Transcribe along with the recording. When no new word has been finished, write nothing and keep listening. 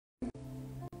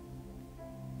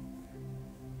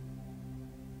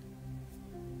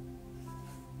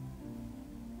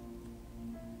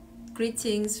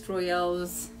Greetings,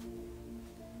 royals.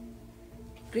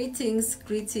 Greetings,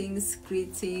 greetings,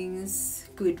 greetings.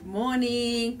 Good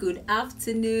morning, good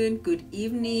afternoon, good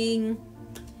evening.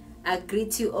 I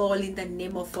greet you all in the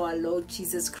name of our Lord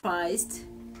Jesus Christ.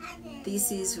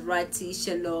 This is Ratie.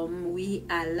 Shalom. We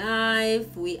are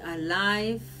live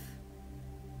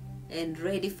and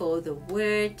ready for the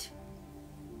word.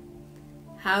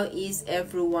 How is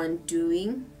everyone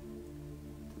doing?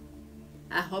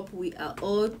 I hope we are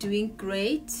all doing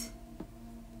great.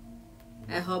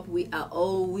 I hope we are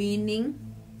all winning.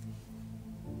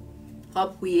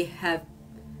 Hope we had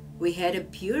a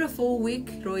beautiful week,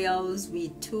 royals. We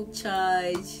took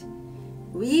charge.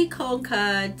 We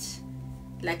conquered,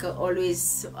 like I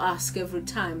always ask every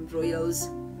time, royals.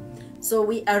 So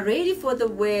we are ready for the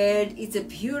word. It's a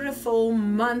beautiful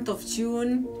month of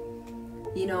June,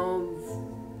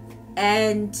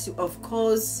 and of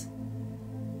course,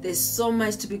 there's so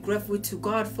much to be grateful to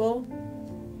God for.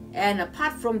 And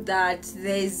apart from that,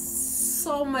 there's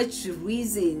so much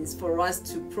reasons for us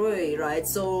to pray, right?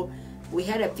 So we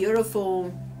had a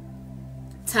beautiful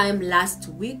time last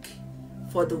week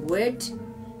for the word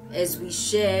as we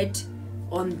shared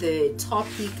on the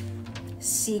topic,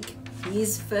 seek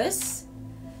his first.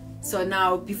 So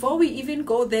now, before we even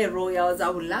go there, royals, I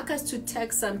would like us to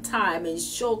take some time and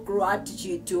show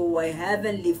gratitude to our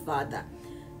Heavenly Father.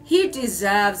 He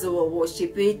deserves our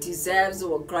worship. He deserves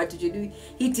our gratitude.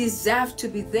 He deserves to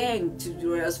be thanked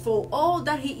to us for all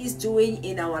that he is doing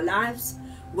in our lives.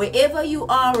 Wherever you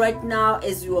are right now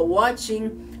as you are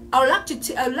watching, I would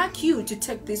like you to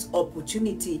take this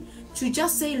opportunity to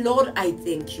just say, Lord, I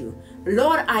thank you.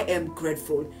 Lord, I am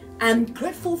grateful. I'm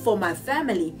grateful for my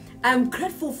family. I'm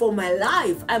grateful for my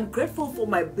life. I'm grateful for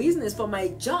my business, for my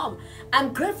job.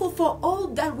 I'm grateful for all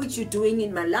that which you're doing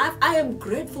in my life. I am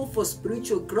grateful for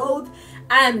spiritual growth.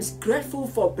 I'm grateful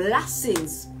for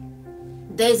blessings.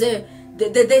 There's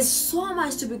so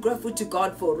much to be grateful to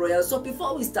God for, royal. So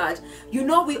before we start,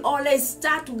 we always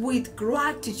start with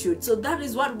gratitude. So that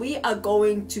is what we are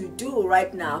going to do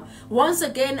right now. Once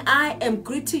again, I am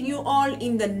greeting you all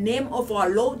in the name of our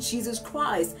Lord Jesus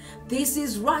Christ. This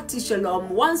is Ratie. Shalom.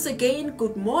 Once again,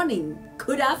 good morning,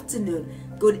 good afternoon,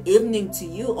 good evening to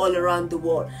you all around the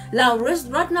world. Now,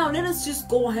 right now, let us just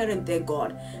go ahead and thank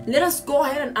God. Let us go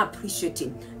ahead and appreciate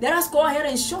him. Let us go ahead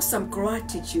and show some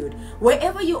gratitude.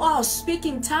 Wherever you are,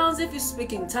 speaking tongues, if you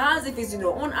speak in tongues, if it's in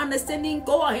your own understanding,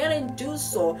 go ahead and do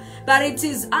so. But it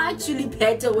is actually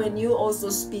better when you also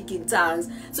speak in tongues.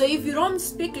 So if you don't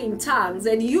speak in tongues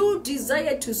and you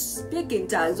desire to speak in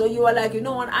tongues, or you are like, you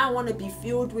know what, I want to be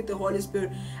filled with the Holy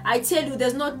Spirit, I tell you,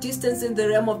 there's no distance in the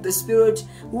realm of the Spirit.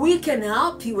 We can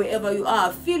help you wherever you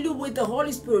are. Fill you with the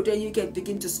Holy Spirit and you can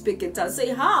begin to speak in tongues.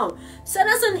 Say how? Send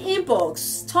us an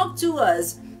inbox. Talk to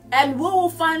us. And we will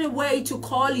find a way to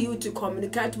call you, to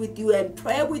communicate with you and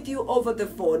pray with you over the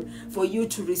phone for you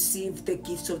to receive the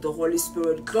gifts of the Holy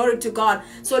Spirit. Glory to God.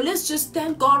 So let's just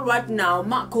thank God right now.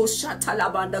 Mako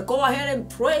shatalabanda. Go ahead and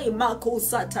pray. Mako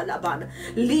satalabanda.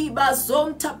 Liba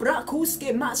zonta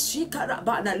brakuske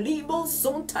mashikarabana. Libo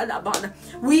zontalabana.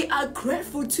 We are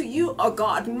grateful to you, oh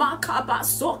God. Makaba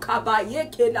sokaba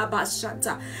yeke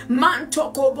labashata.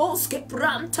 Mantokoboske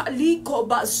pranta liko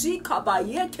basikaba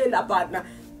yeke labana.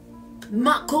 We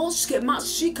are grateful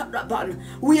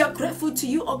to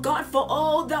you, oh God, for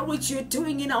all that which you're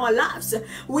doing in our lives.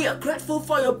 We are grateful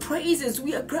for your praises.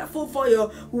 We are grateful for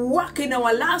your work in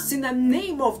our lives in the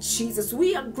name of Jesus.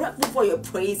 We are grateful for your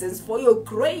praises, for your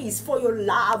grace, for your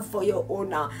love, for your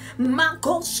honor. We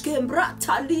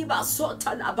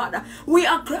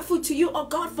are grateful to you, oh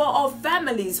God, for our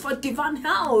families, for divine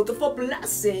health, for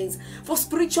blessings, for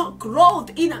spiritual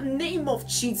growth in the name of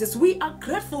Jesus. We are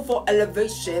grateful for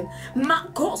elevation. We are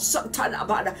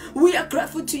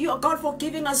grateful to you, oh God, for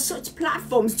giving us such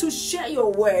platforms to share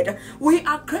your word. We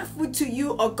are grateful to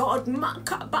you, oh God.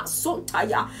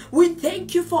 We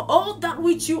thank you for all that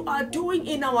which you are doing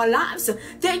in our lives.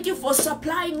 Thank you for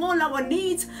supplying all our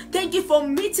needs. Thank you for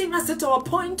meeting us at our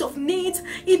point of need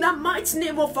in the mighty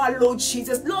name of our Lord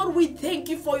Jesus. Lord, we thank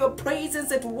you for your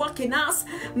presence at work in us.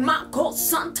 We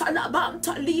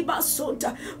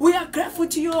are grateful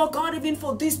to you, oh God, even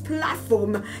for this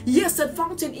platform. Yes, at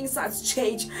Fountain Insights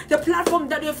Church, the platform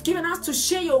that you have given us to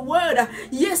share your word.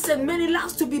 Yes, and many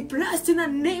lives to be blessed in the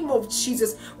name of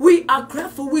Jesus. We are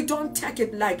grateful. We don't take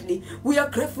it lightly. We are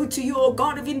grateful to you, oh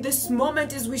God, even this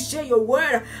moment as we share your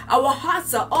word. Our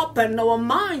hearts are open, our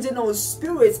minds and our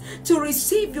spirits to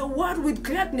receive your word with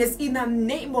gladness in the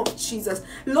name of Jesus.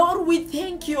 Lord, we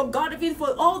thank you, oh God, even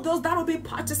for all those that will be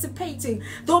participating.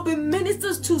 There will be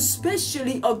ministers too,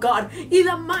 specially, oh God, in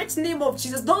the mighty name of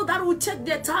Jesus. Those that will take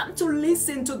their time to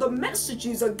listen to the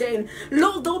messages again.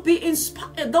 Lord, they'll be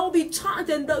inspired, they'll be charged,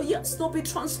 and they'll be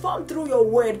transformed through your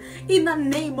word. In the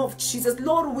name of Jesus,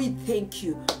 Lord, we thank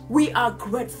you. We are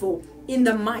grateful. In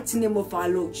the mighty name of our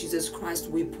Lord Jesus Christ,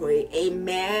 we pray.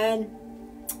 Amen.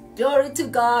 Glory to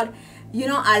God. You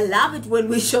know, I love it when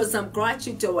we show some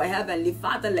gratitude to our Heavenly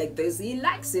Father like this. He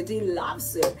likes it. He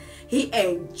loves it. He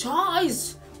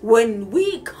enjoys when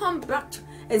we come back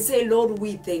and say, Lord,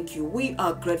 we thank you. We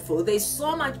are grateful. There's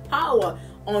so much power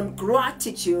on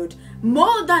gratitude,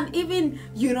 more than even,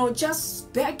 you know,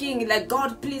 just begging like,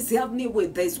 God, please help me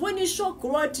with this. When you show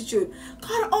gratitude,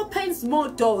 God opens more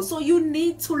doors. So you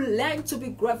need to learn to be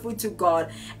grateful to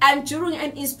God. And during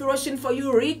an inspiration for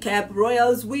you recap,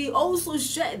 Royals, we also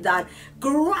shared that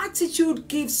gratitude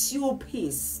gives you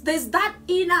peace. There's that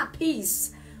inner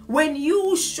peace when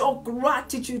you show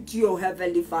gratitude to your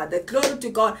Heavenly Father. Glory to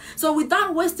God. So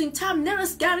without wasting time, let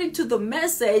us get into the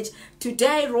message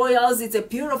today, Royals. It's a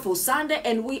beautiful Sunday,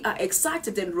 and we are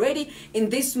excited and ready in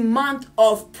this month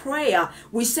of prayer.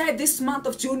 We said this month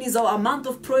of June is our month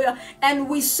of prayer, and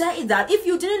we say that if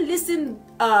you didn't listen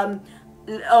on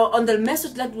the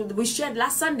message that we shared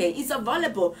last Sunday, it's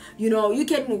available. You know, you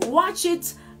can watch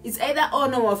it. It's either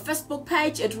on our Facebook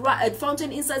page at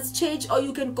Fountain Insights Church, or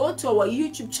you can go to our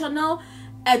YouTube channel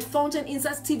at Fountain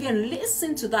Insights TV and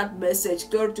listen to that message.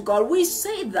 Glory to God. We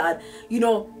say that, you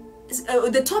know,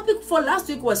 the topic for last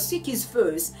week was Seek His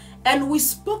first, and we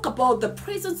spoke about the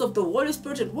presence of the Holy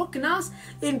Spirit and working us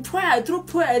in prayer, through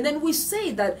prayer. And then we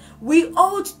say that we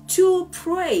ought to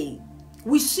pray.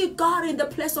 We seek God in the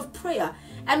place of prayer.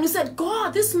 And we said,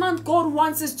 God, this month, God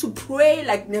wants us to pray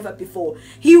like never before.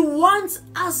 He wants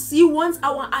us, He wants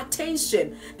our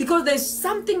attention, because there's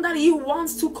something that He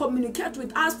wants to communicate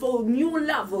with us for new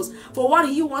levels, for what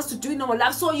He wants to do in our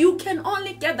life. So you can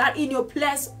only get that in your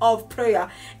place of prayer.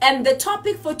 And the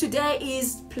topic for today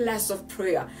is place of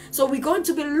prayer. So we're going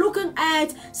to be looking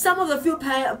at some of the few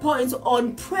points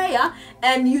on prayer,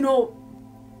 and, you know,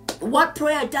 what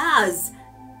prayer does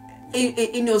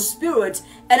in your spirit.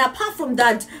 And apart from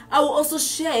that, I will also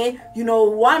share, you know,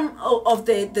 one of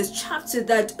the chapters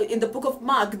that in the book of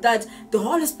Mark that the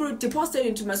Holy Spirit deposited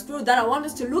into my spirit that I want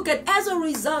us to look at as a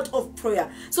result of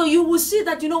prayer. So you will see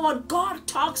that, you know what, God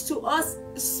talks to us,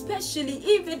 especially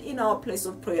even in our place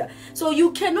of prayer. So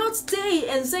you cannot stay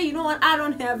and say, you know what, I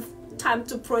don't have time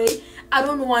to pray, I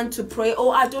don't want to pray,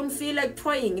 or I don't feel like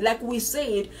praying. Like we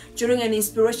said during an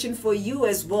inspiration for you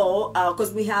as well,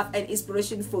 because we have an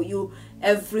inspiration for you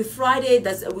every Friday.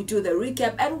 That's we do the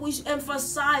recap, and we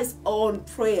emphasize on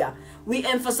prayer. We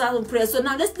emphasize on prayer. So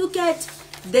now let's look at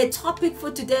the topic for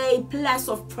today, place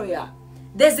of prayer.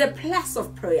 There's a place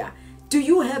of prayer. Do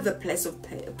you have a place of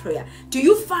prayer? Do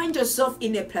you find yourself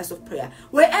in a place of prayer?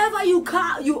 Wherever you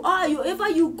are, wherever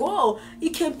you go,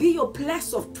 it can be your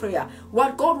place of prayer.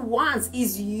 What God wants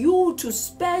is you to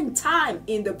spend time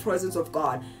in the presence of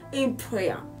God, in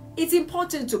prayer. It's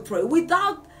important to pray.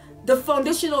 Without the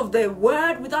foundation of the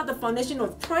word, without the foundation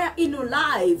of prayer in your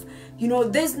life, you know,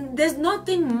 there's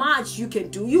nothing much you can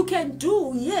do. You can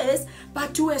do, yes,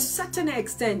 but to a certain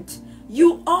extent.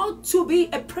 You ought to be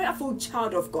a prayerful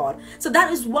child of God. So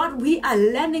that is what we are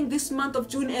learning this month of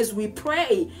June as we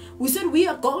pray. We said we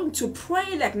are going to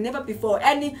pray like never before.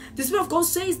 And the Spirit of God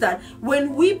says that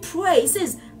when we pray, He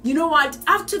says, you know what,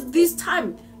 after this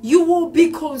time, you will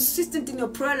be consistent in your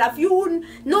prayer life.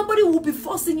 Nobody will be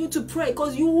forcing you to pray,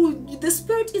 because the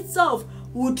Spirit itself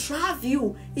will drive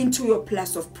you into your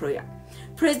place of prayer.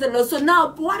 Praise the Lord. So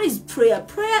now, what is prayer?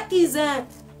 Prayer is a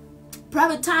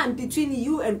private time between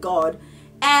you and God,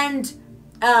 and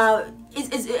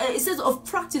it says of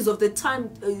practice of the time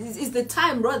is the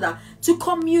time rather to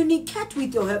communicate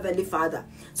with your Heavenly Father.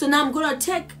 So now I'm gonna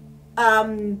take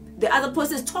the other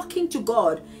person talking to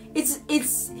God. It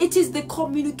is the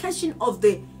communication of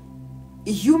the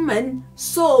human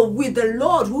soul with the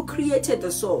Lord who created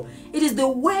the soul. It is the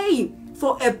way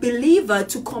for a believer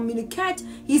to communicate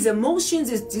his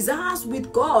emotions, his desires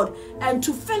with God, and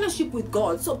to fellowship with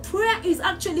God. So prayer is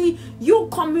actually you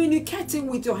communicating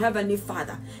with your Heavenly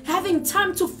Father, having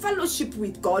time to fellowship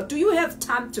with God. Do you have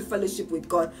time to fellowship with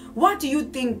God? What do you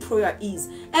think prayer is?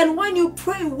 And when you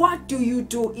pray, what do you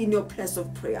do in your place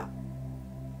of prayer?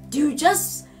 Do you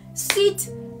just sit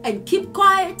and keep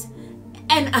quiet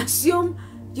and assume,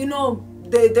 you know,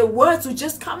 the words will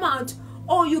just come out?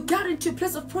 or you get into a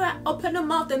place of prayer, open your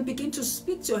mouth and begin to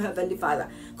speak to your Heavenly Father.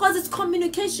 Because it's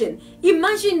communication.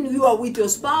 Imagine you are with your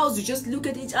spouse, you just look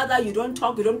at each other, you don't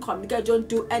talk, you don't communicate, you don't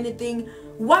do anything.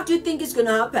 What do you think is going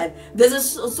to happen? There's a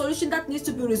solution that needs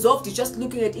to be resolved. You're just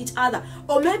looking at each other.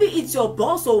 Or maybe it's your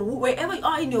boss, or wherever you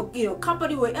are in your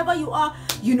company, wherever you are,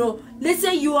 let's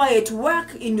say you are at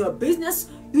work in your business,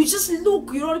 you just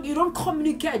look, you don't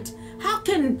communicate. How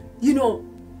can,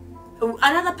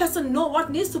 another person know what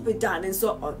needs to be done and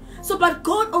so on? So, but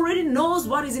God already knows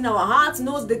what is in our hearts,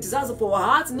 knows the desires of our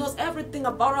hearts, knows everything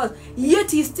about us.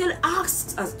 Yet He still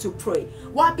asks us to pray.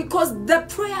 Why? Because the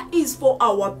prayer is for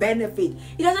our benefit.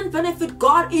 It doesn't benefit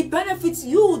God, it benefits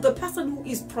you, the person who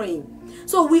is praying.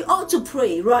 So we ought to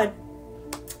pray, right?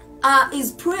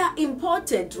 Is prayer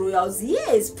important, Royals?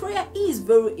 Yes, prayer is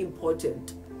very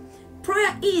important.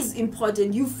 Prayer is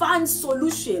important. You find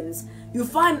solutions, you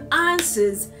find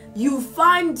answers, you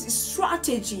find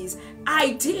strategies,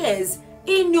 ideas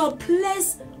in your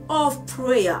place of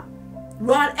prayer,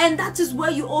 right? And that is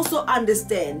where you also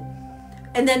understand.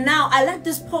 And then now I like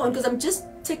this point because I'm just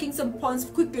taking some points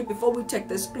quickly before we take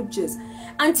the scriptures.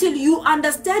 Until you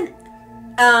understand,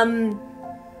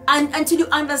 until you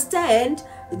understand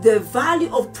the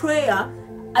value of prayer,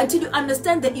 until you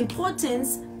understand the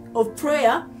importance of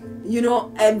prayer,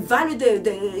 and value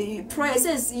the prayer,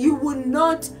 says you will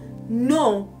not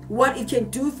know what it can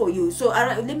do for you. So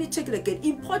let me check it again.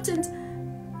 Important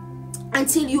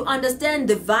until you understand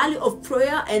the value of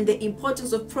prayer and the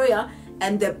importance of prayer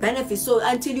and the benefits. So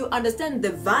until you understand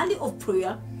the value of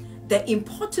prayer, the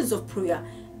importance of prayer,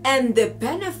 and the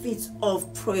benefits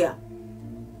of prayer,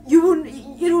 it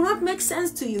will not make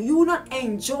sense to you. You will not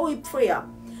enjoy prayer.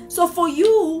 So for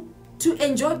you to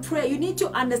enjoy prayer, you need to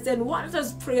understand, what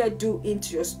does prayer do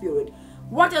into your spirit?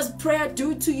 What does prayer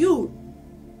do to you?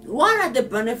 What are the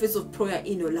benefits of prayer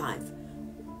in your life?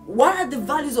 What are the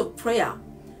values of prayer?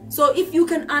 So if you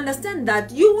can understand that,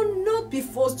 you will not be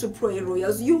forced to pray,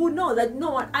 Royals. You will know that,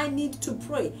 no, what I need to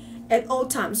pray at all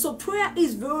times. So prayer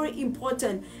is very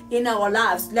important in our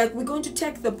lives. Like, we're going to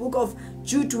take the book of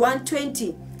Jude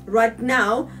 1:20 right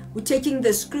now. We're taking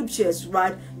the scriptures,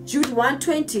 right? Jude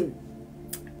 1:20.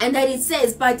 And then it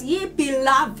says, but ye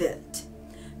beloved,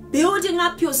 building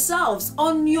up yourselves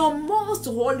on your most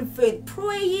holy faith,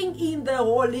 praying in the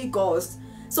Holy Ghost.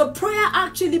 So prayer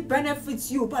actually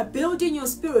benefits you by building your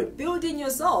spirit, building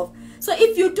yourself. So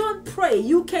if you don't pray,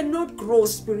 you cannot grow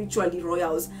spiritually,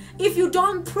 Royals. If you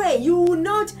don't pray, you will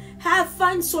not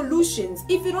find solutions.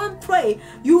 If you don't pray,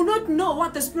 you will not know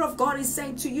what the Spirit of God is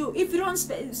saying to you. If you don't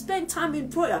spend time in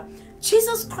prayer,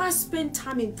 Jesus Christ spent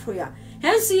time in prayer.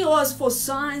 Hence He was for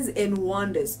signs and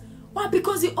wonders. Why?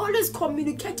 Because He always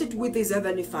communicated with His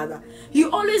Heavenly Father. He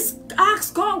always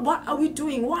asked God, what are we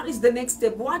doing? What is the next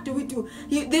step? What do we do?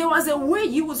 There was a way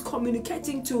He was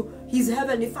communicating to His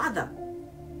Heavenly Father.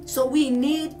 So we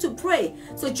need to pray.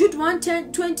 So Jude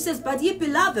 1:20 says, but ye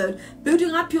beloved,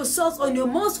 building up yourselves on your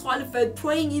most holy faith,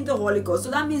 praying in the Holy Ghost.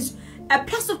 So that means a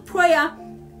place of prayer,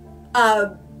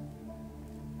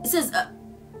 it says,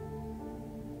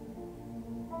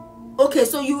 okay,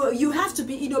 so you have to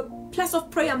be in a place of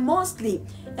prayer mostly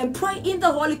and pray in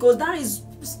the Holy Ghost. That is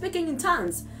speaking in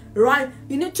tongues, right?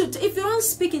 You need to, if you don't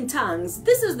speak in tongues,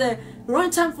 this is the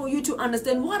right time for you to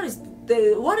understand what is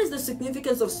the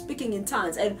significance of speaking in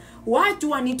tongues, and why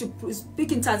do I need to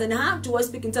speak in tongues, and how do I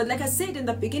speak in tongues? Like I said in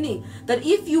the beginning, that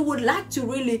if you would like to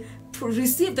really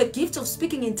receive the gift of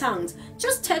speaking in tongues,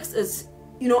 just text us,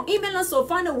 email us, or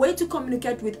find a way to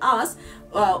communicate with us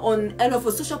on any of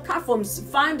our social platforms.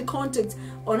 Find contact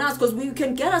on us, because you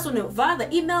can get us via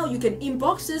the email. You can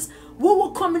inbox us. We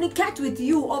will communicate with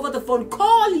you over the phone,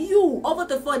 call you over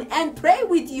the phone, and pray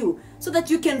with you, so that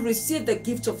you can receive the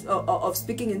gift of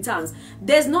speaking in tongues.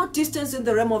 There's no distance in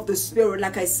the realm of the Spirit.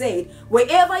 Like I said,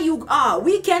 wherever you are,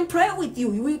 we can pray with you.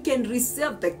 We can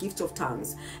receive the gift of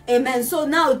tongues. Amen. So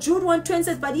now Jude 1:20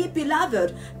 says, but ye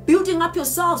beloved, building up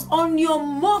yourselves on your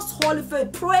most holy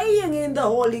faith, praying in the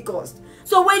Holy Ghost.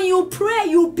 So when you pray,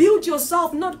 you build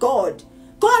yourself, not God.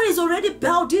 God is already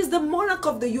built. He's the monarch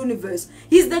of the universe.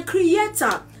 He's the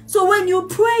creator. So when you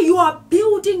pray, you are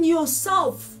building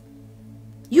yourself.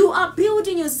 You are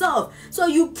building yourself. So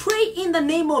you pray in the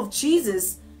name of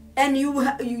Jesus, and you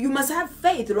must have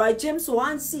faith, right? James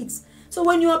 1:6. So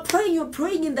when you are praying, you're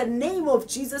praying in the name of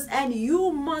Jesus, and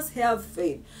you must have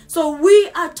faith. So we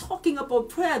are talking about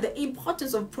prayer, the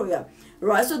importance of prayer,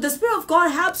 right? So the Spirit of God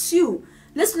helps you.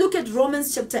 Let's look at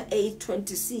Romans chapter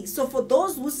 8:26. So for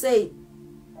those who say,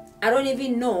 I don't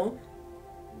even know,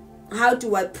 how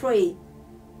do I pray?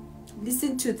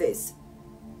 Listen to this.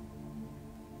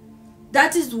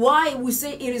 That is why we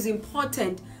say it is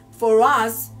important for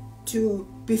us to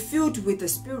be filled with the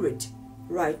Spirit,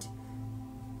 right?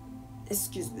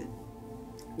 Excuse me.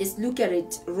 Let's look at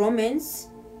it. Romans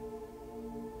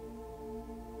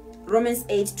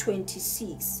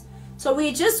 8:26. So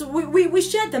we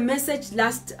shared the message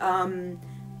last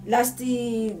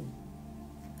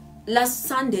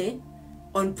Sunday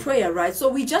on prayer, right? So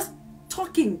we just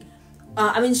talking,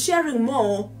 sharing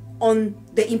more on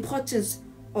the importance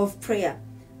of prayer.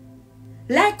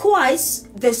 Likewise,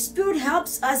 the Spirit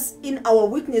helps us in our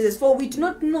weaknesses, for we do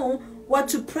not know what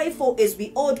to pray for as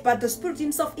we ought, but the Spirit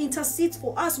himself intercedes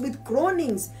for us with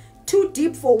groanings too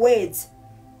deep for words.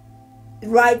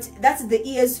 Right? That's the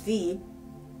ESV.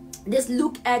 Let's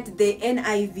look at the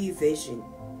NIV version.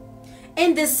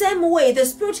 In the same way, the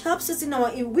Spirit helps us in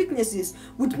our weaknesses.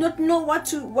 We do not know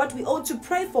what we ought to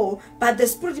pray for, but the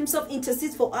Spirit himself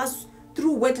intercedes for us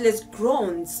through wordless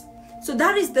groans. So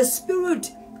that is the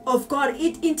Spirit of God.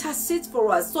 It intercedes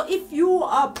for us. So if you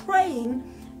are praying,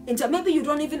 maybe you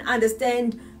don't even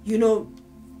understand, how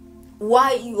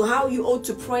you ought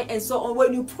to pray and so on.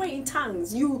 When you pray in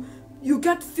tongues, you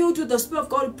get filled with the Spirit of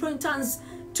God. You pray in tongues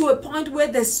to a point where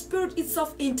the Spirit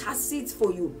itself intercedes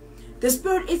for you. The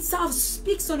Spirit itself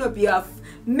speaks on your behalf,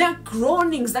 make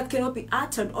groanings that cannot be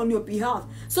uttered on your behalf.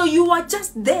 So you are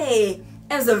just there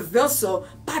as a vessel,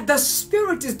 but the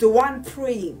Spirit is the one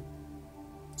praying.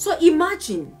 So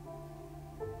imagine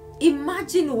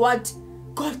what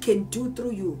God can do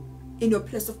through you in your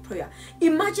place of prayer.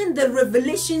 Imagine the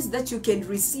revelations that you can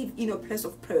receive in your place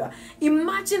of prayer.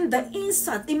 Imagine the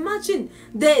insight. Imagine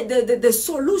the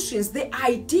solutions, the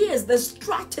ideas, the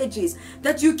strategies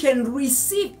that you can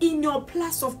receive in your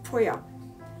place of prayer.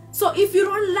 So if you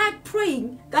don't like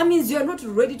praying, that means you're not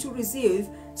ready to receive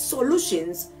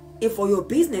solutions for your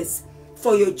business,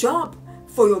 for your job,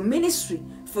 for your ministry,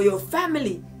 for your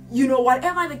family,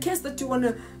 whatever the case that you want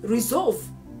to resolve.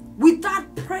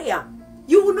 Without prayer,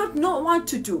 you will not know what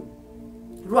to do,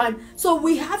 right? So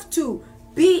we have to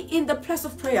be in the place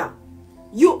of prayer.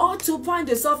 You ought to find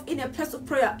yourself in a place of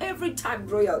prayer every time,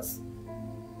 royals.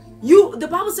 The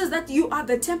Bible says that you are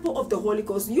the temple of the Holy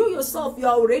Ghost. You yourself, you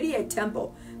are already a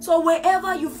temple. So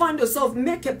wherever you find yourself,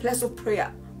 make a place of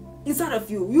prayer inside of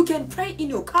you. You can pray in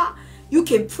your car. You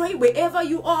can pray wherever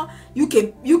you are. You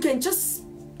can just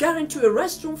get into a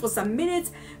restroom for some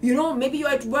minutes. Maybe you're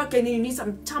at work and you need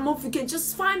some time off. You can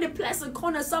just find a place, a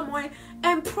corner somewhere,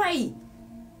 and pray.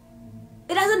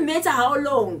 It doesn't matter how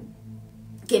long.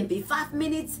 It can be 5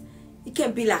 minutes. It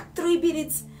can be like 3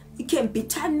 minutes. It can be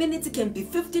 10 minutes. It can be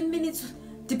 15 minutes,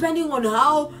 depending on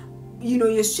how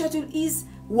your schedule is.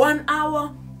 1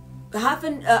 hour,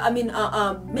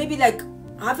 maybe like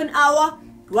half an hour,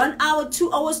 1 hour,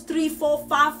 2 hours, 3, 4,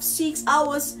 5, 6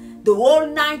 hours. The whole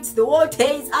night, the whole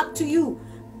day, is up to you.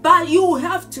 But you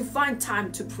have to find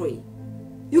time to pray.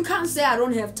 You can't say, I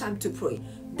don't have time to pray.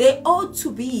 There ought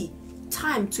to be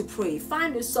time to pray.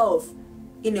 Find yourself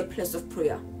in a place of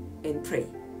prayer and pray.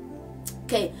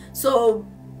 Okay, so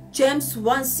James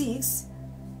 1:6.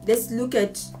 Let's look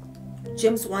at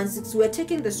James 1:6. We're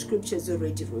taking the scriptures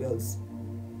already, royals.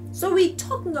 So we're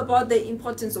talking about the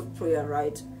importance of prayer,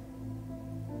 right?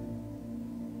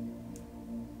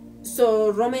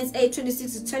 So Romans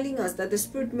 8:26 is telling us that the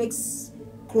Spirit makes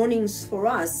groanings for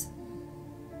us.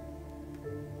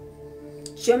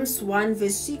 James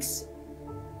 1:6.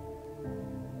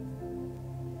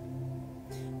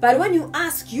 But when you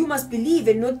ask, you must believe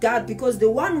and not doubt, because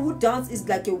the one who doubts is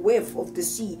like a wave of the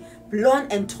sea, blown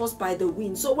and tossed by the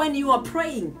wind. So when you are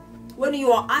praying, when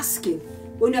you are asking,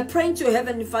 when you're praying to your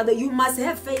Heavenly Father, you must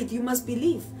have faith, you must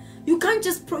believe. You can't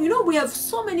just pray. We have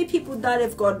so many people that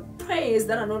have got prayers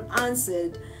that are not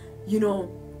answered,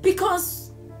 because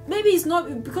maybe it's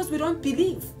not because we don't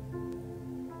believe.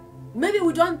 Maybe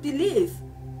we don't believe.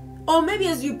 Or maybe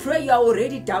as you pray, you are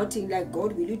already doubting, like,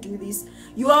 God, will you do this?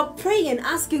 You are praying and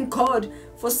asking God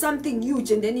for something huge,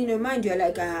 and then in your mind, you're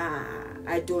like,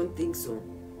 I don't think so.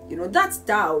 That's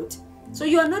doubt. So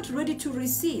you are not ready to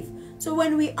receive. So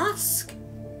when we ask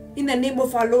in the name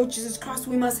of our Lord Jesus Christ,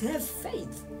 we must have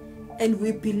faith. And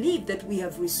we believe that we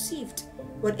have received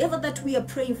whatever that we are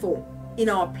praying for in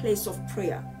our place of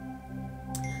prayer.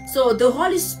 So the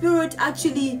Holy Spirit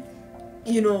actually,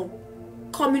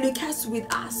 communicates with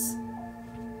us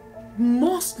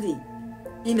mostly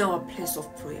in our place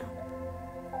of prayer.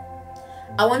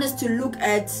 I want us to look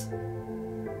at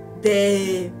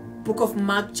the book of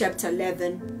Mark chapter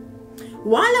 11.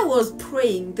 While I was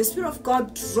praying, the Spirit of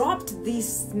God dropped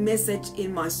this message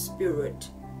in my spirit.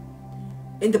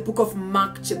 In the book of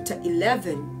Mark chapter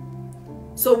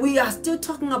 11. So we are still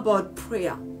talking about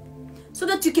prayer, so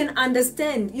that you can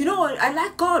understand. I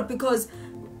like God because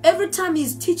every time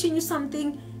He's teaching you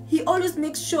something, he always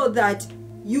makes sure that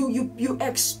you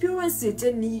experience it.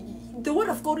 And the word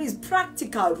of God is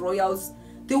practical, royals.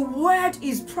 The word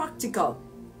is practical.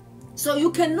 So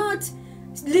you cannot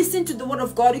listen to the word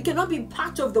of God, you cannot be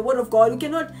part of the word of God, you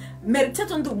cannot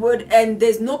meditate on the word and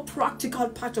there's no practical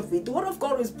part of it. The word of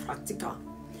God is practical.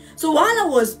 So while I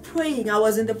was praying, I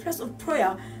was in the place of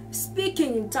prayer,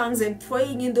 speaking in tongues and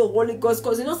praying in the Holy Ghost,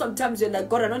 because sometimes you're like,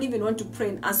 God, I don't even want to pray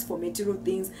and ask for material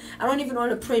things, I don't even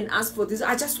want to pray and ask for this,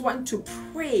 I just want to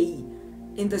pray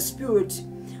in the Spirit.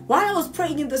 While I was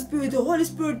praying in the Spirit, the Holy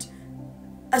Spirit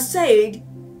said,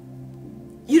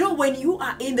 when you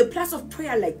are in the place of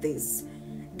prayer like this,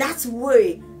 that's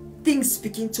where things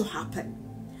begin to happen.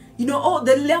 All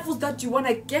the levels that you want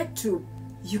to get to,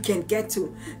 you can get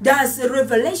to. There's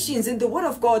revelations in the word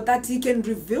of God that he can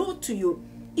reveal to you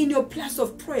in your place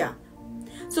of prayer.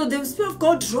 So the Spirit of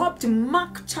God dropped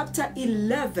Mark chapter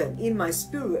 11 in my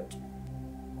spirit.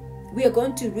 We are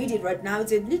going to read it right now.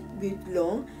 It's a little bit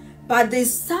long, but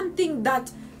there's something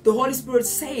that the Holy Spirit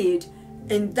said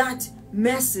in that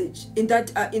message, in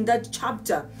that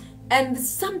chapter, and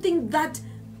something that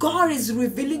God is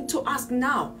revealing to us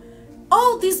now.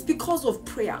 All this because of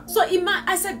prayer. So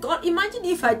I said, God, imagine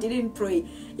if I didn't pray.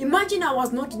 Imagine I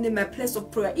was not in my place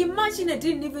of prayer. Imagine I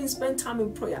didn't even spend time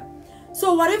in prayer.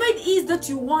 So whatever it is that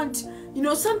you want,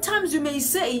 sometimes you may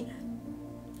say,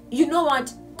 you know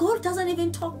what, God doesn't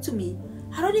even talk to me.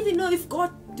 I don't even know if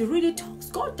God really talks.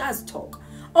 God does talk.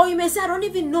 Or you may say, I don't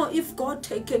even know if God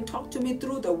can talk to me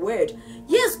through the word.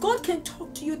 Yes, God can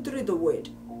talk to you through the word.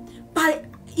 But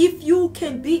if you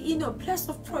can be in a place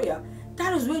of prayer,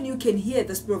 that is when you can hear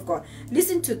the Spirit of God.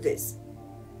 Listen to this.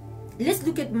 Let's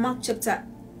look at Mark chapter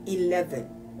 11.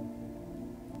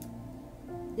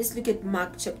 Let's look at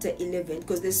Mark chapter 11,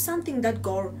 because there's something that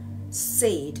God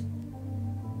said.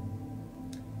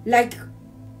 Like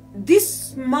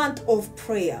this month of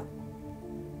prayer,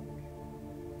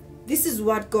 this is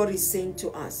what God is saying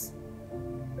to us.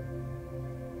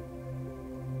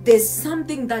 There's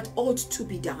something that ought to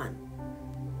be done.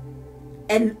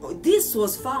 And this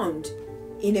was found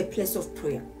in a place of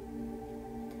prayer.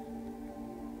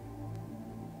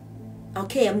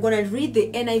 Okay, I'm going to read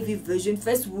the NIV version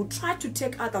first. We'll try to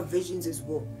take other versions as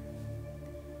well.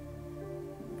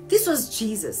 This was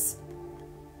Jesus.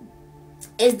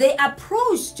 As they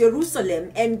approached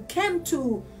Jerusalem and came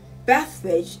to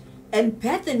Bethphage and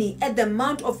Bethany at the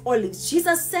Mount of Olives,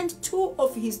 Jesus sent 2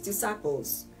 of his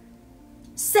disciples,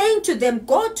 saying to them,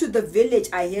 go to the village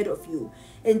ahead of you,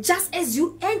 and just as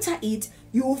you enter it,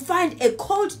 you will find a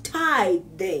colt tied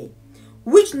there,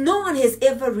 which no one has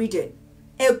ever ridden.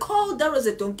 A colt, that was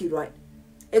a donkey, right?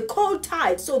 A colt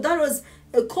tied. So that was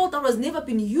a colt that was never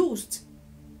been used.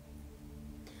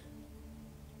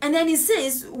 And then it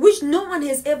says, which no one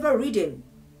has ever ridden.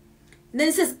 And then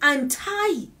it says,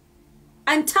 untie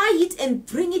it and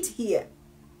bring it here.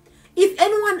 If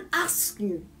anyone asks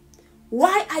you,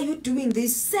 why are you doing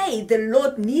this? Say the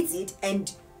Lord needs it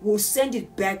and will send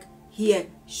it back here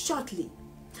shortly.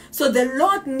 So the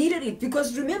Lord needed it,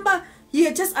 because remember, he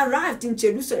had just arrived in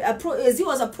Jerusalem as he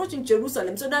was approaching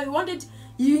Jerusalem. So now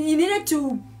he needed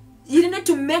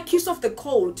to make use of the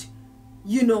colt,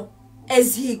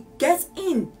 as he gets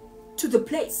in to the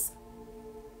place.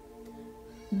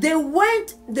 They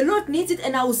went, the Lord needs it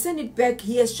and I will send it back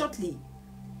here shortly.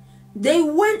 They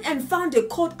went and found a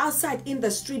colt outside in the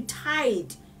street,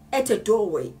 tied at a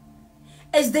doorway.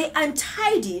 As they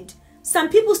untied it, some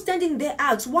people standing there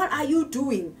asked, what are you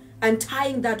doing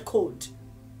untying that colt?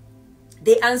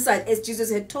 They answered as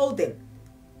Jesus had told them,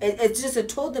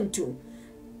 to.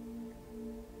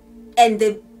 And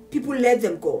the people let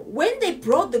them go. When they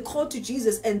brought the colt to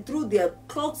Jesus and threw their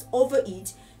cloaks over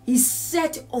it, he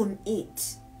sat on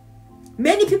it.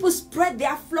 Many people spread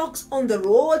their flocks on the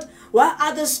road, while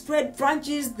others spread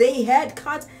branches they had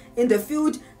cut in the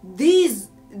field.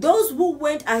 Those who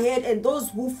went ahead and those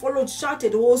who followed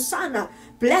shouted, Hosanna!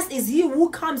 Blessed is he who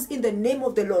comes in the name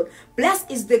of the Lord.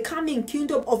 Blessed is the coming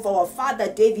kingdom of our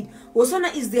father David. Hosanna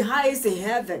is the highest in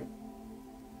heaven.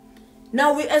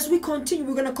 Now, as we continue,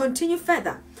 we're going to continue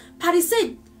further. But he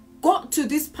said, go to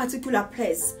this particular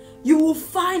place. You will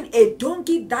find a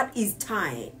donkey that is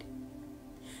tied.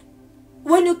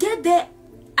 When you get there,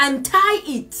 untie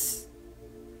it.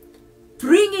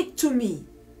 Bring it to me,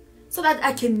 so that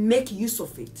I can make use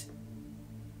of it.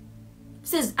 He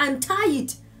says, untie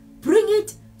it, bring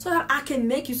it, so that I can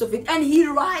make use of it. And he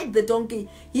ride the donkey.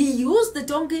 He used the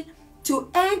donkey to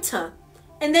enter.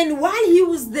 And then while he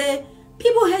was there,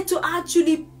 people had to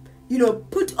actually,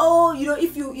 put all,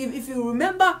 if you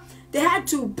remember, they had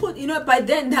to put, by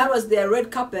then that was their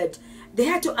red carpet. They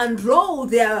had to unroll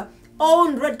their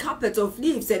own red carpet of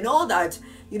leaves and all that,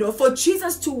 for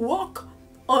Jesus to walk,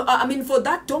 for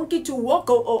that donkey to walk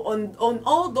on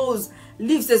all those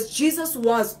leaves as Jesus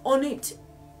was on it.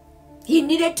 He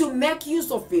needed to make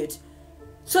use of it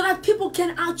so that people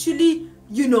can actually,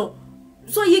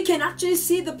 so he can actually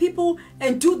see the people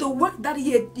and do the work that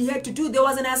he had to do. There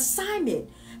was an assignment,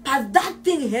 but that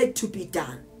thing had to be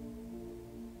done.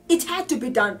 It had to be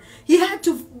done. He had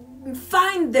to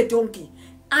find the donkey,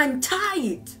 untie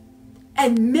it,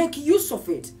 and make use of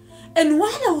it. And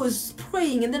while I was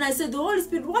praying, and then I said, the Holy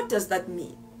Spirit, what does that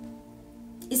mean?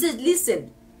 He said,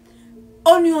 listen,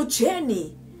 on your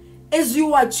journey, as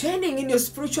you are journeying in your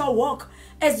spiritual walk,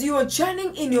 as you are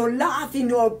journeying in your life, in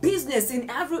your business, in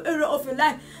every area of your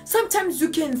life, sometimes you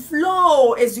can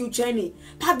flow as you journey.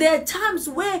 But there are times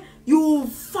where you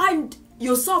find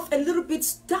yourself a little bit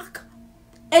stuck.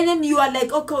 And then you are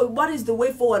like, okay, what is the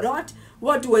way forward?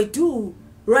 What do I do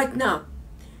right now?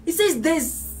 He says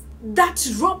there's that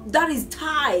rope that is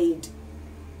tied.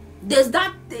 There's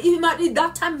that,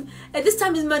 at this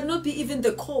time it might not be even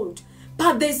the cord.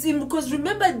 But there's, because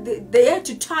remember they had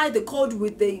to tie the cord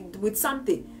with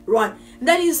something, right? And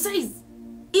then he says,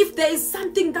 if there is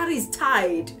something that is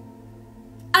tied,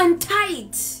 untie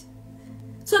it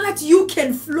so that you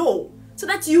can flow, so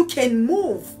that you can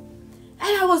move.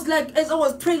 And I was like, as I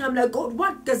was praying, I'm like, God,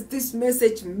 what does this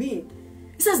message mean?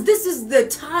 He says, this is the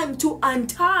time to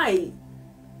untie.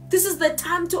 This is the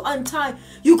time to untie.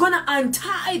 You're going to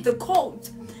untie the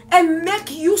cords and make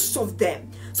use of them.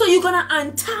 So you're going to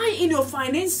untie in your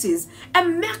finances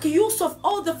and make use of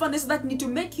all the finances that need to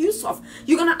make use of.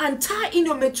 You're going to untie in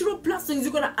your material blessings.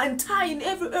 You're going to untie in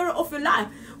every area of your life.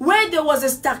 Where there was a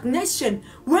stagnation,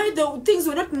 where the things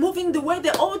were not moving the way they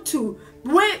ought to,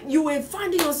 where you were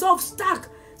finding yourself stuck,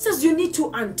 says you need to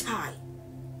untie.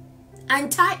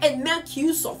 Untie and make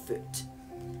use of it.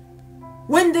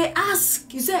 When they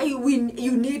ask, you say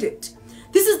you need it.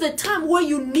 This is the time where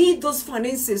you need those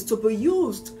finances to be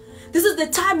used. This is the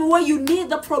time where you need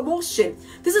the promotion.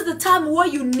 This is the time where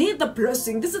you need the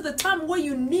blessing. This is the time where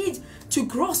you need to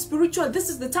grow spiritual. This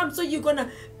is the time so you're going to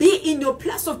be in your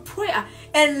place of prayer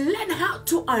and learn how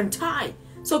to untie.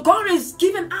 So God has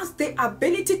given us the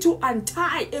ability to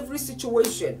untie every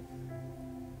situation.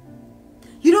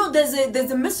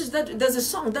 There's a message there's a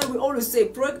song that we always say,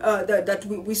 that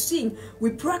we sing, we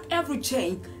break every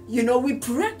chain. We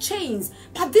break chains.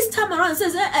 But this time around it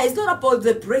says, it's not about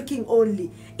the breaking only.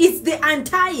 It's the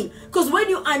untying. Because when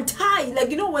you untie,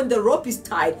 when the rope is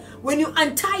tied, when you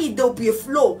untie it, there'll be a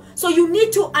flow. So you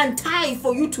need to untie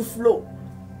for you to flow.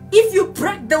 If you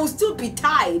break, they will still be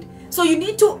tied. So you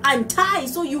need to untie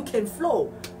so you can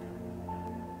flow.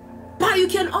 But you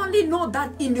can only know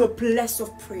that in your place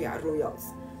of prayer,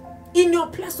 royals. In your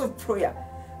place of prayer.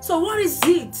 So what is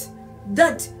it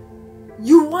that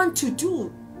you want to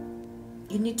do?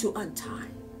 You need to untie.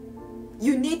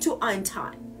 You need to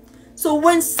untie. So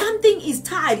when something is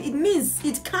tied, it means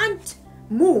it can't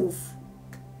move.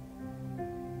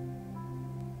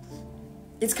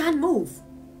 It can't move.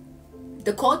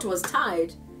 The cord was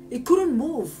tied. It couldn't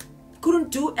move. It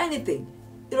couldn't do anything.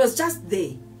 It was just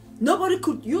there. Nobody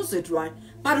could use it, right?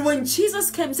 But when Jesus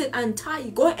came and said, untie,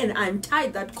 go and untie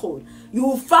that cord. You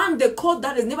will find the cord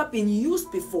that has never been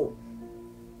used before.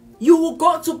 You will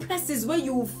go to places where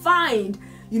you will find,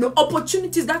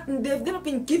 opportunities that they've never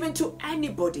been given to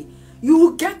anybody. You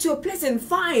will get to a place and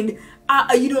find,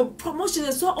 promotion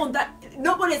and so on that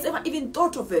nobody has ever even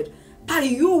thought of it. But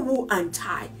you will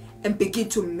untie and begin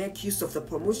to make use of the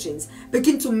promotions.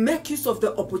 Begin to make use of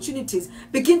the opportunities.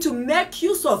 Begin to make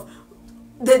use of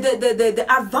the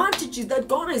advantages that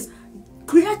God has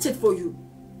created for you.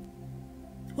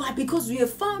 Why? Because we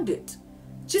have found it.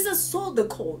 Jesus saw the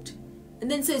cord and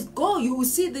then says, go, you will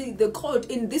see the cord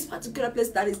in this particular place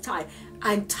that is tied.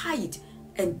 Untie it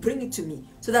and bring it to me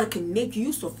so that I can make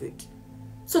use of it.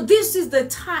 So this is the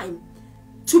time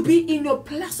to be in your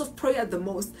place of prayer the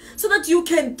most, so that you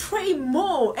can pray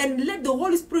more and let the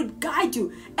Holy Spirit guide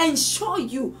you and show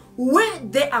you where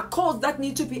there are cords that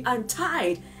need to be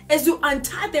untied. As you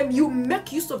untie them, you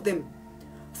make use of them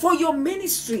for your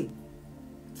ministry,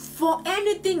 for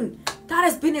anything that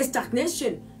has been a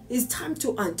stagnation. It's time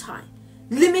to untie.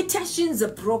 Limitations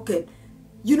are broken.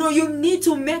 You need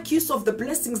to make use of the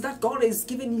blessings that God has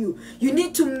given you. You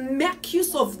need to make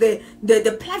use of the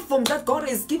platform that God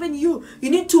has given you.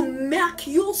 You need to make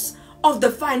use of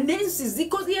the finances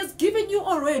because He has given you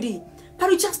already.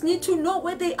 But you just need to know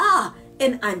where they are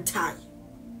and untie.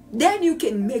 Then you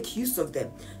can make use of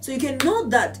them. So you can know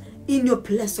that in your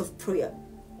place of prayer.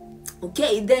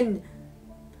 Okay, then,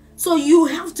 so you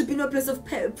have to be in a place of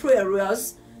prayer,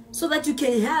 so that you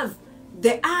can have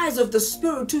the eyes of the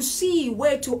Spirit to see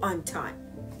where to untie.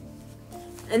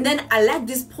 And then I like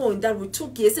this point that we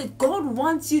took here. It said God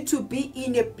wants you to be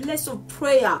in a place of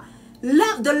prayer.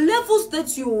 The levels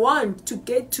that you want to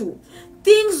get to,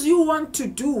 things you want to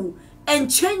do,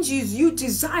 and changes you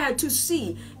desire to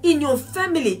see in your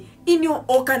family, in your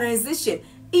organization,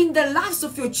 in the lives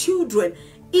of your children,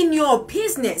 in your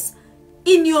business,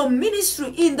 in your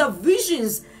ministry, in the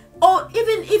visions, or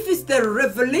even if it's the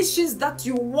revelations that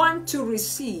you want to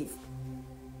receive,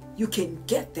 you can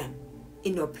get them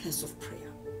in your place of prayer.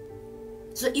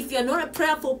 So if you're not a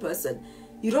prayerful person,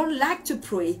 you don't like to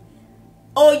pray,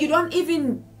 or you don't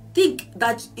even think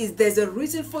that there's a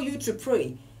reason for you to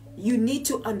pray, you need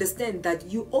to understand that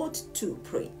you ought to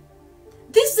pray.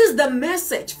 This is the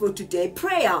message for today.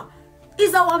 Prayer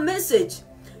is our message.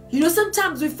 You know,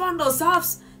 sometimes we find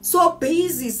ourselves so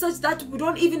busy such that we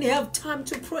don't even have time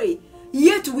to pray.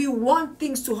 Yet we want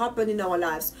things to happen in our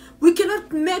lives. We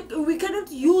cannot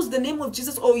use the name of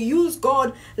Jesus or use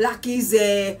God like he's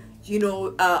a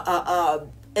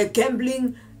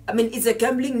gambling. I mean, it's a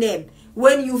gambling name.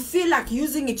 When you feel like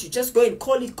using it, you just go and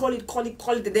call it,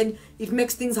 and then it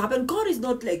makes things happen. God is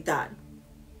not like that.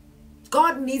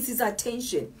 God needs his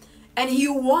attention, and he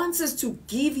wants us to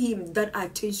give him that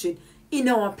attention in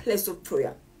our place of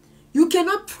prayer. You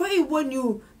cannot pray when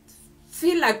you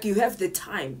feel like you have the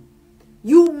time.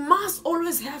 You must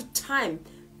always have time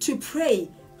to pray,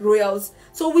 Royals.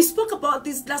 So we spoke about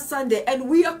this last Sunday, and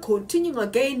we are continuing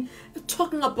again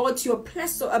talking about your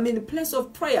place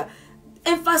of prayer,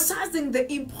 emphasizing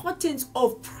the importance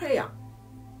of prayer.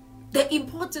 The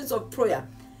importance of prayer.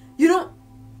 You know,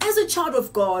 as a child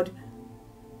of God,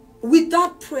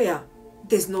 without prayer,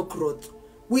 there's no growth.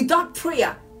 Without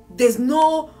prayer, there's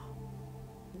no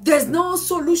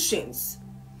solutions.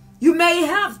 You may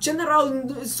have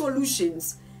general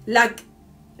solutions, like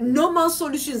normal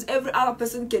solutions every other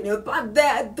person can have, but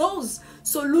there are those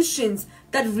solutions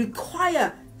that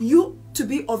require you to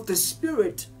be of the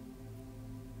Spirit.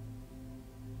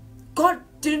 God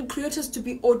didn't create us to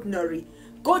be ordinary.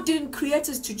 God didn't create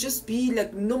us to just be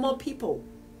like normal people.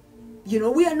 You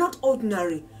know, we are not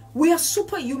ordinary. We are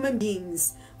superhuman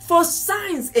beings for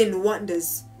signs and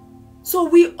wonders. So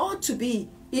we ought to be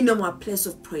in our place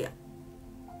of prayer.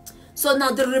 So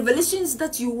now the revelations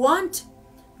that you want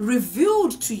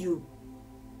revealed to you,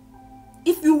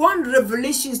 if you want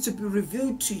revelations to be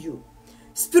revealed to you,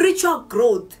 spiritual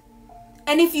growth,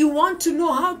 and if you want to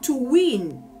know how to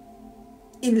win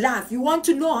in life, you want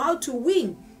to know how to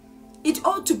win, it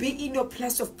ought to be in your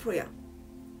place of prayer.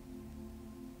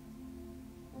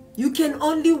 You can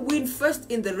only win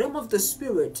first in the realm of the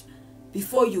Spirit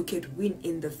before you can win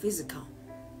in the physical.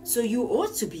 So you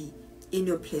ought to be in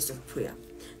your place of prayer.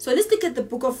 So let's look at the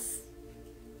book of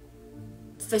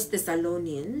 1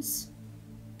 Thessalonians.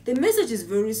 The message is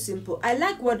very simple. I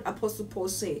like what Apostle Paul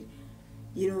said.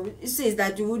 You know, it says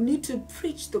that you will need to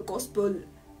preach the gospel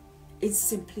in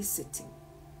simplicity.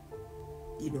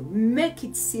 You know, make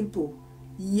it simple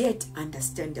yet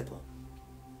understandable.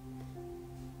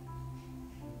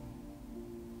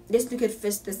 Let's look at 1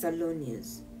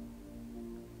 Thessalonians.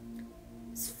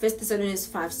 1 Thessalonians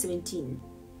 5:17.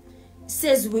 It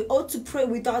says we ought to pray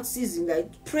without ceasing.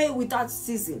 Like pray without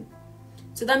ceasing.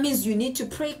 So that means you need to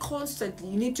pray constantly.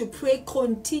 You need to pray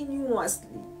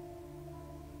continuously.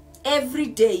 Every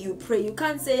day you pray. You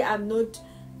can't say I'm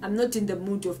not in the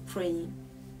mood of praying.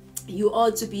 You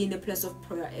ought to be in a place of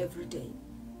prayer every day.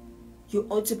 You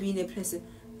ought to be in a place of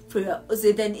prayer.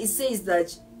 So then it says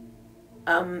that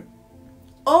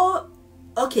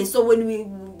so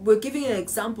when we're giving an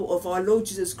example of our Lord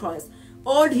Jesus Christ,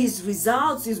 all his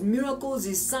results, his miracles,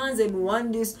 his signs and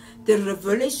wonders, the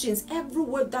revelations, every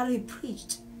word that he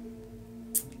preached,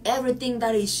 everything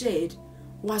that he shared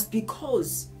was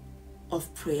because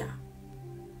of prayer.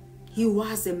 He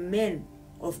was a man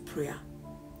of prayer.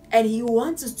 And he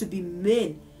wants us to be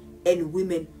men and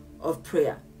women of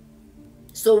prayer.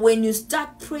 So when you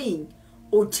start praying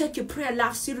or take your prayer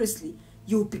life seriously,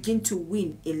 you begin to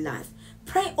win in life.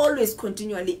 Pray always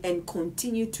continually and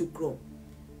continue to grow.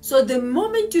 So the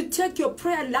moment you take your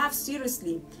prayer life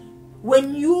seriously,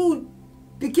 when you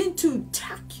begin to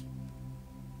take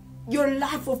your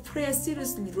life of prayer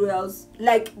seriously, Royals,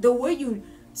 like the way you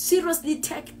seriously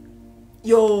take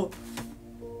your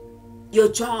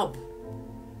job.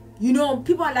 You know,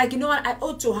 people are like, you know what, I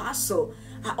ought to hustle.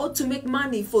 I ought to make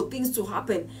money for things to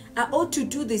happen. I ought to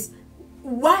do this.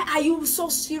 Why are you so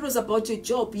serious about your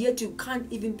job, yet you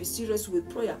can't even be serious with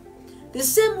prayer? The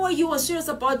same way you are serious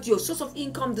about your source of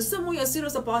income, the same way you're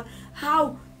serious about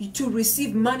how to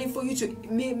receive money for you to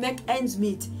make ends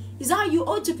meet, is how you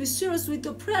ought to be serious with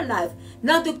your prayer life.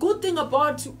 Now, the good thing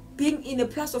about being in a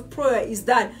place of prayer is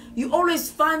that you always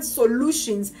find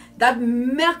solutions that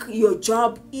make your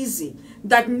job easy,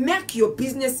 that make your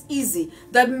business easy,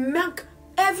 that make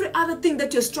every other thing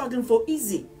that you're struggling for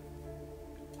easy.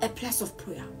 A place of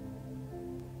prayer.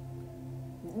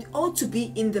 You ought to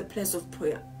be in the place of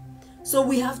prayer. So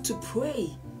we have to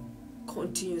pray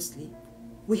continuously.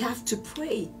 We have to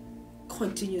pray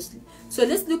continuously. So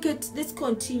let's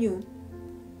continue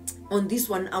on this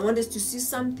one. I want us to see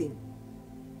something.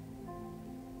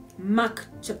 Mark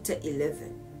chapter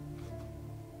 11.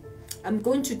 I'm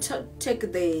going to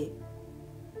take the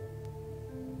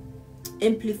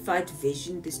Amplified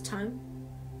Version this time.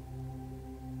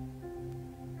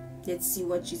 Let's see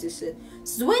what Jesus said.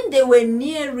 So when they were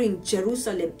nearing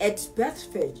Jerusalem at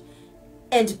Bethphage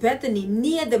and Bethany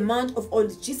near the Mount of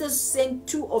Olives, Jesus sent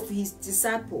 2 of his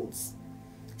disciples,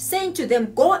 saying to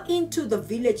them, "Go into the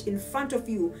village in front of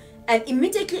you, and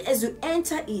immediately as you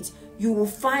enter it, you will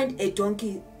find a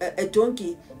donkey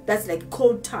that's like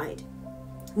cold tied,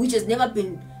 which has never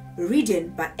been ridden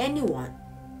by anyone."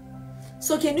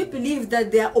 So can you believe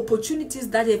that there are opportunities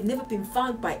that have never been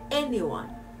found by anyone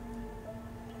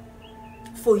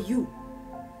for you?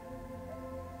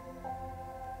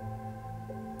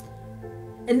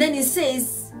 And then it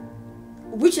says,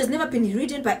 which has never been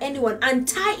ridden by anyone,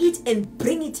 untie it and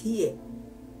bring it here.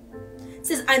 It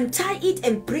says, untie it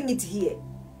and bring it here.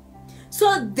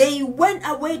 So they went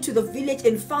away to the village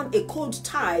and found a colt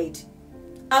tied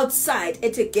outside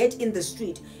at a gate in the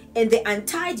street, and they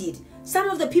untied it. Some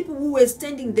of the people who were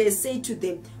standing there said to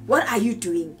them, "What are you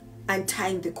doing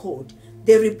untying the colt?"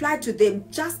 They replied to them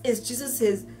just as Jesus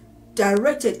has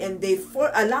directed, and they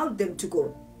allowed them to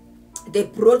go. They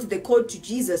brought the colt to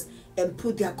Jesus and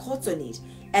put their coats on it,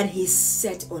 and he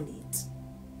sat on it.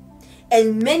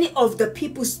 And many of the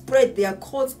people spread their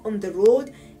coats on the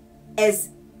road as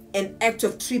an act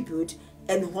of tribute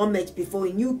and homage before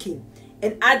a new king,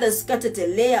 and others scattered a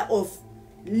layer of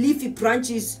leafy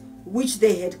branches which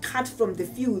they had cut from the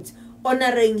fields,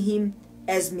 honoring him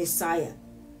as Messiah.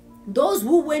 Those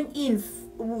who went in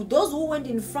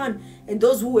front and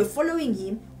those who were following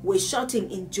him were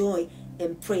shouting in joy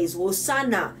and praise,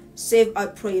 "Hosanna, save, I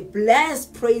pray,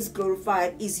 blessed, praised,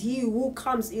 glorified is he who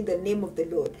comes in the name of the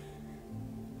Lord.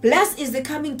 Blessed is the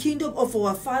coming kingdom of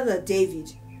our father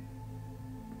David."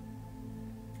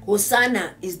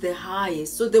 Hosanna is the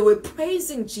highest. So they were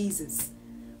praising Jesus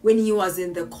when he was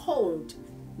in the cold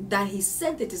that he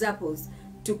sent the disciples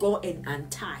to go and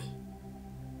untie.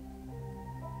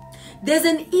 There's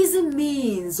an easy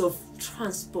means of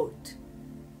transport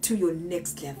to your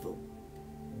next level.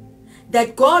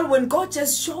 That God, when God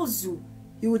just shows you,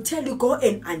 he will tell you, go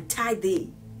and untie there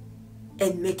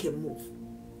and make a move.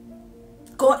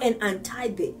 Go and untie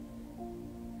there.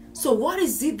 So what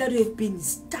is it that you've been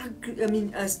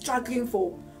struggling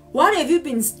for? What have you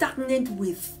been stagnant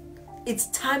with? It's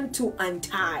time to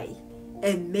untie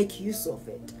and make use of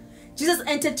it. Jesus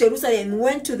entered Jerusalem and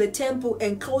went to the temple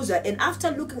enclosure, and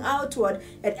after looking outward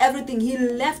at everything, he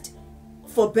left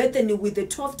for Bethany with the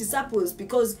 12 disciples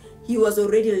because he was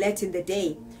already late in the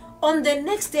day. On the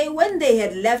next day, when they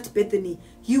had left Bethany,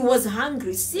 he was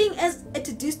hungry. Seeing as at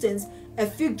a distance a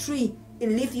fig tree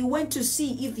in leaf, he went to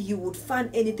see if he would find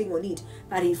anything on it,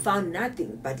 but he found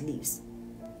nothing but leaves,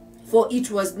 for it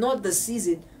was not the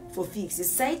season for figs. He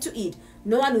said to it,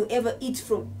 "No one will ever eat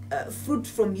fruit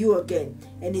from you again."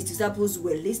 And his disciples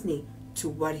were listening to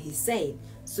what he said.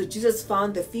 So Jesus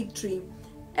found the fig tree,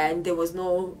 and there was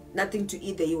nothing to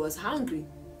eat there. He was hungry,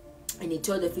 and he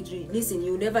told the fig tree, "Listen,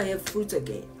 you'll never have fruit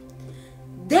again."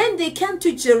 Then they came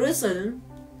to Jerusalem,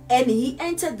 and he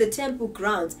entered the temple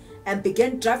grounds and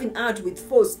began driving out with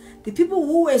force the people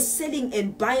who were selling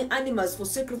and buying animals for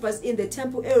sacrifice in the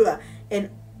temple area, and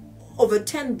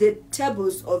overturned the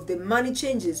tables of the money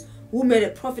changers who made a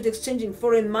profit exchanging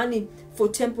foreign money for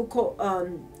temple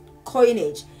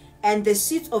coinage, and the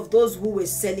seats of those who were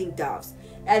selling doves.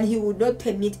 And he would not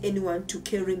permit anyone to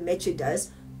carry merchandise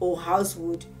or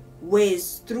household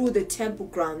wares through the temple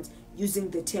grounds using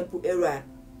the temple area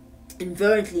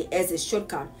invariably as a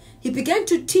shortcut. He began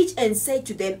to teach and say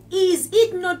to them, "Is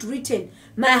it not written,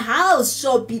 my house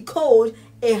shall be called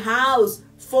a house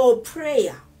for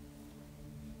prayer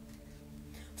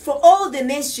for all the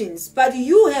nations, but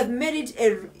you have made it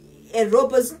a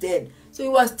robber's den." So he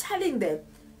was telling them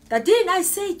that, didn't I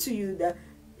say to you that,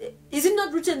 is it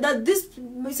not written that this,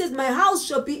 he says, my house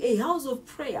shall be a house of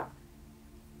prayer.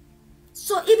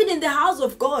 So even in the house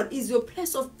of God is your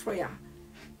place of prayer.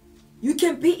 You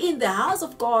can be in the house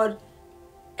of God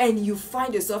and you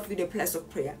find yourself in a place of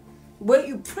prayer where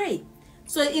you pray.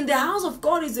 So in the house of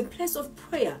God is a place of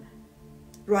prayer,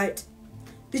 right?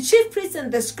 The chief priests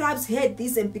and the scribes heard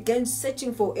this and began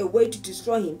searching for a way to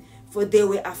destroy him, for they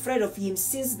were afraid of him,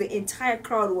 since the entire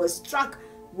crowd was struck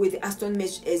with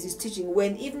astonishment as his teaching.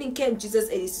 When evening came, Jesus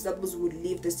and his disciples would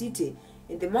leave the city.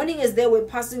 In the morning, as they were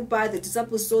passing by, the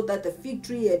disciples saw that the fig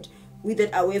tree had withered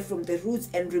away from the roots,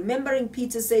 and remembering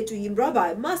Peter, said to him,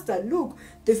 Rabbi, Master, look,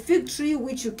 the fig tree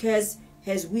which you cursed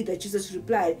has withered. Jesus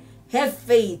replied, have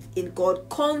faith in God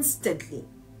constantly.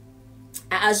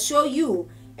 I assure you,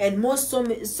 and most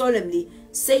solemnly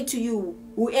say to you,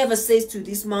 whoever says to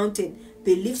this mountain,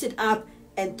 be lifted up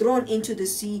and thrown into the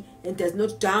sea, and does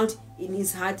not doubt in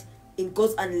his heart in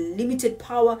God's unlimited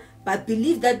power, but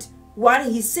believe that what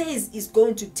he says is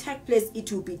going to take place,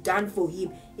 it will be done for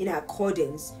him in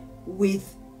accordance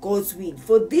with God's will.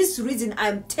 For this reason,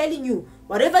 I'm telling you,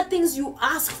 whatever things you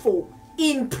ask for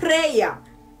in prayer,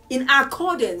 in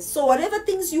accordance, so whatever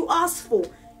things you ask for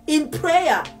in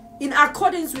prayer, in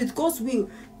accordance with God's will,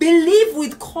 believe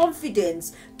with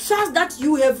confidence, trust that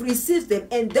you have received them,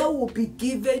 and they will be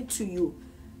given to you.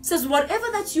 It says whatever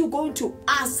that you're going to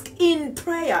ask in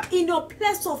prayer, in your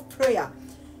place of prayer,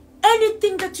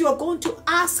 anything that you are going to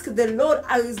ask the Lord,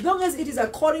 as long as it is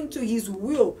according to his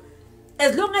will,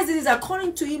 as long as it is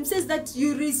according to him, says that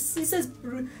you receive, says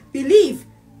believe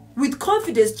with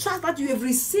confidence, trust that you have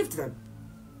received them.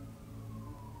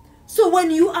 So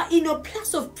when you are in your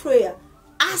place of prayer,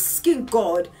 asking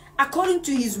God according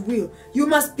to his will, you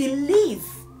must believe.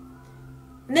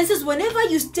 And it says whenever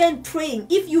you stand praying,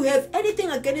 if you have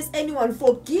anything against anyone,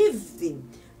 forgive them.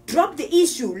 Drop the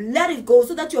issue, let it go,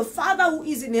 so that your Father who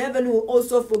is in heaven will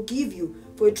also forgive you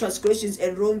for your transgressions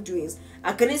and wrongdoings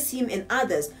against him and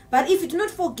others. But if you do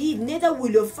not forgive, neither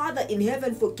will your Father in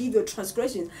heaven forgive your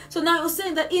transgressions. So now you're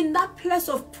saying that in that place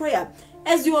of prayer,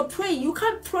 as you are praying, you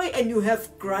can't pray and you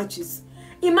have grudges.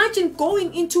 Imagine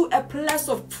going into a place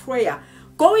of prayer.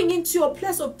 Going into your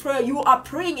place of prayer, you are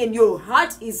praying and your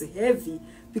heart is heavy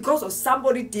because of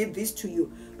somebody did this to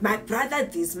you. My brother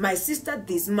this, my sister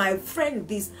this, my friend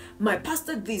this, my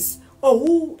pastor this, or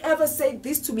whoever said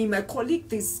this to me, my colleague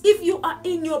this. If you are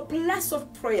in your place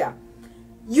of prayer,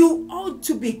 you ought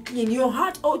to be clean. Your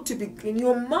heart ought to be clean.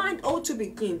 Your mind ought to be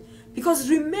clean. Because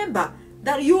remember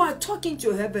that you are talking to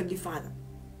your Heavenly Father.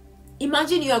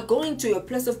 Imagine you are going to your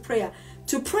place of prayer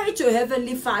to pray to your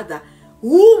Heavenly Father,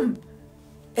 whom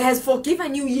has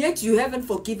forgiven you, yet you haven't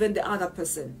forgiven the other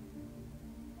person.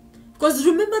 Because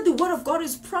remember, the word of God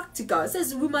is practical. It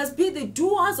says we must be the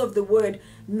doers of the word,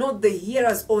 not the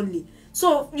hearers only.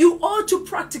 So you ought to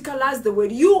practicalize the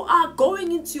word. You are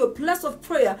going into your place of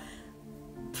prayer,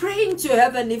 praying to your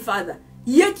Heavenly Father,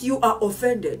 yet you are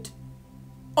offended.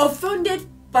 Offended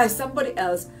by somebody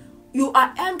else. You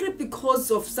are angry because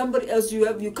of somebody else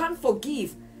you can't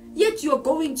forgive. Yet you are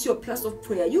going to your place of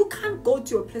prayer. You can't go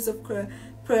to your place of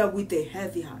prayer with a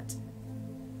heavy heart.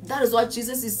 That is what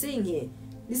Jesus is saying here.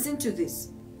 Listen to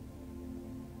this.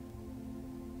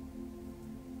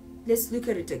 Let's look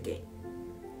at it again.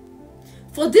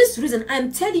 For this reason,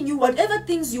 I'm telling you, whatever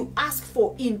things you ask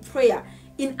for in prayer,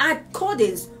 in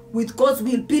accordance with God's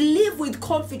will, believe with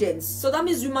confidence. So that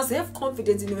means you must have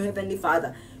confidence in your Heavenly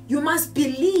Father. You must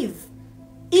believe.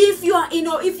 If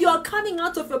you are coming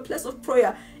out of your place of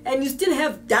prayer and you still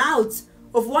have doubts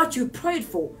of what you prayed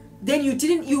for, then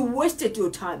you wasted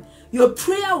your time. Your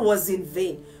prayer was in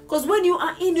vain. Because when you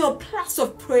are in your place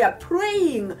of prayer,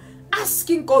 praying,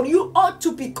 asking God, you ought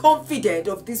to be confident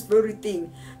of this very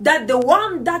thing. That the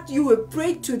one that you have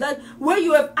prayed to, that where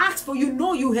you have asked for, you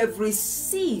know you have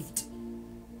received.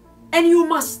 And you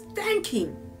must thank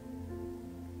him.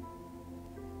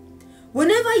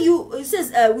 Whenever it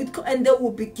says, and they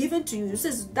will be given to you. It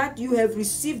says that you have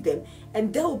received them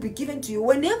and they will be given to you.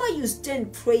 Whenever you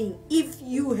stand praying, if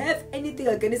you have anything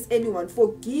against anyone,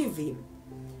 forgive him.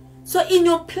 So in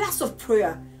your place of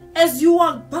prayer, as you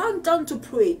are bound down to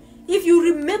pray, if you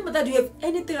remember that you have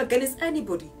anything against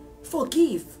anybody,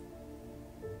 forgive.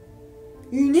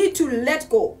 You need to let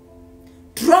go.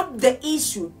 Drop the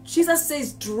issue. Jesus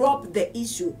says drop the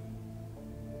issue.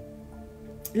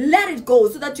 Let it go,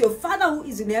 so that your Father who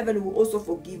is in heaven will also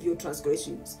forgive your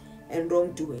transgressions and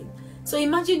wrongdoing. So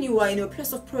imagine you are in a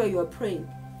place of prayer, you are praying,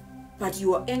 but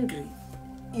you are angry.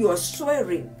 You are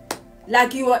swearing,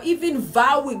 like you are even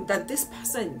vowing that this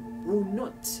person will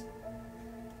not.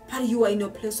 But you are in a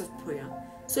place of prayer.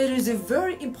 So it is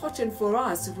very important for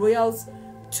us, royals,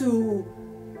 to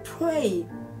pray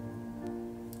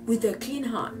with a clean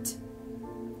heart,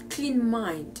 clean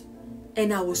mind,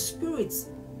 and our spirits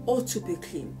ought to be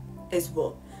clean as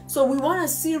well. So we want to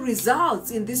see results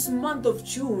in this month of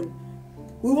June.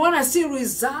 We want to see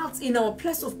results in our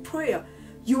place of prayer.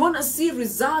 You want to see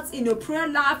results in your prayer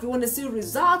life. You want to see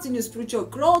results in your spiritual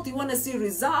growth. You want to see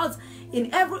results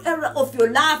in every area of your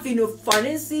life, in your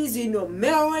finances, in your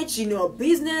marriage, in your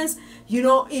business, you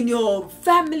know, in your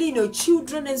family, in your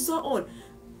children, and so on.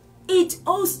 It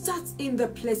all starts in the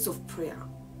place of prayer.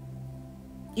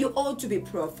 You ought to be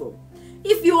prayerful.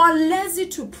 If you are lazy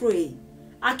to pray,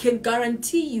 I can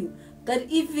guarantee you that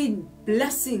even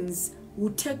blessings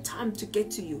will take time to get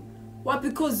to you. Why?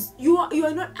 Because you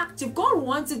are not active. God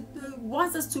wants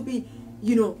us to be,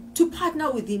 you know, to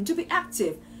partner with Him, to be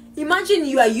active. Imagine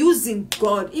you are using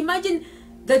God. Imagine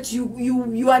that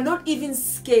you are not even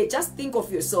scared. Just think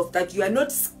of yourself that you are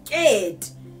not scared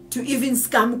to even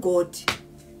scam God.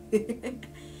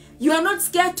 You are not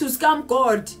scared to scam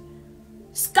God.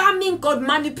 Scamming God,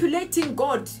 manipulating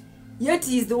God. Yet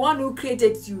He is the one who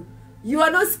created you. You are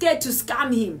not scared to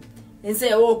scam Him and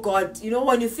say, oh God, you know,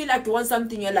 when you feel like you want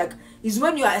something, you're like, is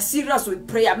when you are serious with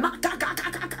prayer.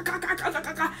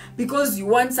 Because you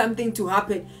want something to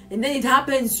happen. And then it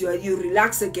happens, you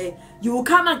relax again. You will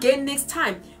come again next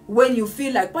time when you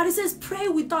feel like, but it says pray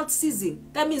without ceasing.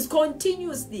 That means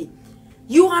continuously.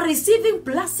 You are receiving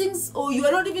blessings, or you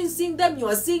are not even seeing them. You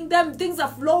are seeing them. Things are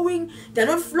flowing. They're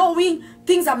not flowing.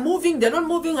 Things are moving. They're not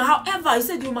moving. However, He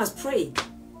said you must pray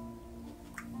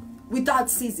without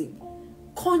ceasing.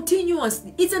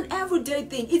 Continuously. It's an everyday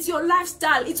thing. It's your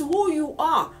lifestyle. It's who you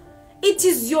are. It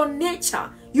is your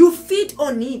nature. You feed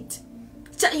on it.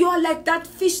 You are like that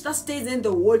fish that stays in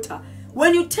the water.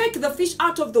 When you take the fish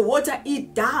out of the water,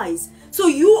 it dies. So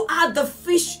you are the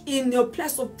fish in your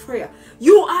place of prayer.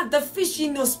 You are the fish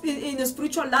in your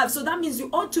spiritual life. So that means you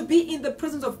ought to be in the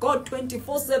presence of God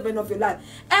 24/7 of your life.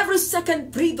 Every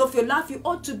second breath of your life, you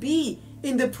ought to be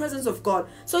in the presence of God.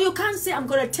 So you can't say, I'm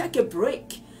going to take a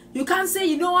break. You can't say,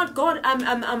 you know what, God,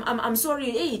 I'm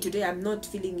sorry. Hey, today I'm not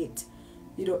feeling it.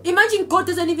 You know, imagine God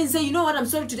doesn't even say, you know what, I'm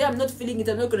sorry, today I'm not feeling it.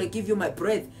 I'm not going to give you my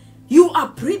breath. You are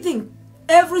breathing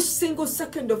every single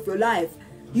second of your life.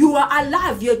 You are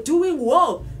alive. You're doing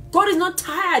well. God is not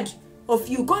tired of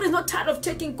you. God is not tired of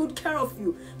taking good care of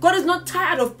you. God is not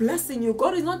tired of blessing you.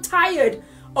 God is not tired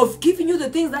of giving you the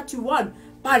things that you want.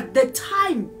 But the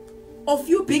time of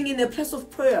you being in a place of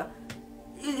prayer,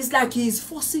 it's like He is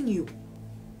forcing you.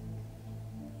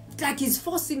 It's like He's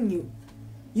forcing you.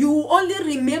 You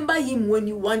only remember Him when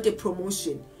you want a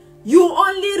promotion. You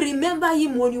only remember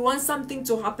Him when you want something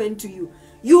to happen to you.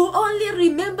 You only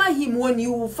remember Him when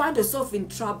you find yourself in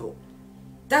trouble.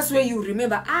 That's where you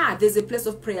remember, there's a place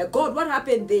of prayer. God, what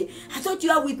happened there? I thought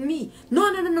you are with me.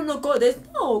 No, God.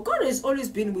 God has always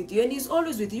been with you, and He's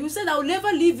always with you. He said, I will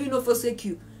never leave you nor forsake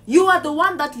you. You are the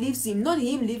one that leaves Him, not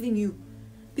Him leaving you.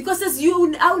 Because it says,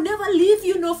 I will never leave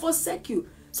you nor forsake you.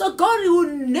 So God will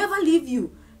never leave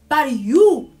you. But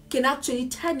you can actually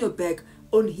turn your back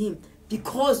on Him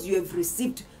because you have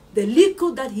received the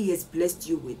little that He has blessed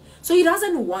you with. So He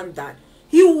doesn't want that.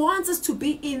 He wants us to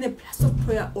be in a place of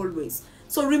prayer always.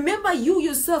 So remember, you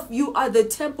yourself, you are the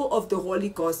temple of the Holy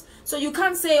Ghost. So you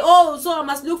can't say, oh, so I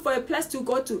must look for a place to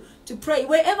go to pray.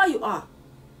 Wherever you are,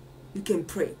 you can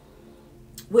pray.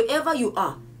 Wherever you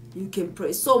are, you can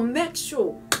pray. So make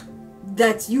sure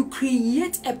that you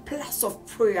create a place of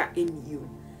prayer in you.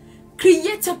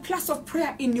 Create a place of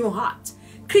prayer in your heart.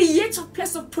 Create a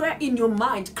place of prayer in your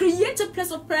mind. Create a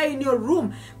place of prayer in your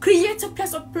room. Create a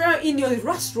place of prayer in your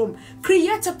restroom.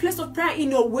 Create a place of prayer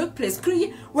in your workplace.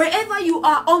 Create wherever you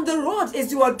are on the road,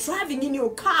 as you are driving in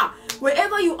your car,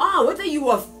 wherever you are, whether you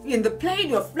are in the plane,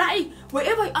 you're flying,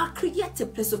 wherever you are, create a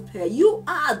place of prayer. You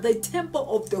are the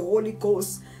temple of the Holy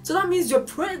Ghost. So that means the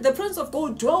presence of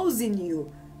God dwells in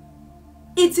you.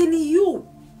 It's in you.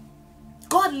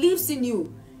 God lives in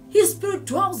you. His Spirit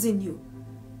dwells in you.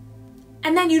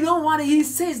 And then you know what He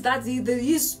says, that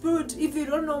His Spirit, if you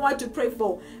don't know what to pray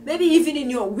for, maybe even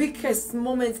in your weakest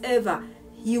moments ever,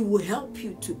 He will help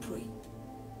you to pray.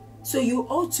 So you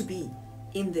ought to be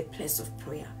in the place of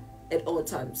prayer at all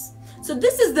times. So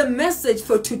this is the message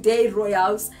for today,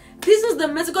 Royals. This is the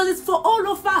message because it's for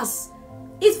all of us.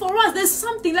 It's for us. There's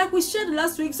something, like we shared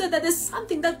last week, said that there's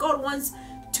something that God wants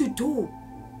to do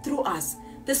through us.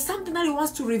 There's something that He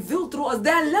wants to reveal through us.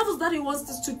 There are levels that He wants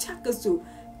us to take us to.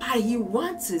 But He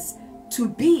wants us to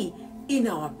be in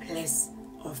our place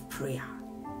of prayer.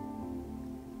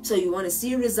 So you want to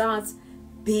see results,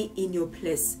 be in your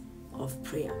place of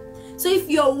prayer. So if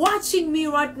you're watching me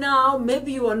right now,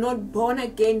 maybe you are not born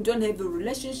again, don't have a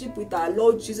relationship with our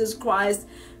Lord Jesus Christ,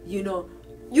 you know,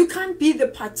 You can't be the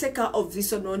partaker of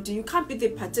this anointing. You can't be the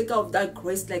partaker of that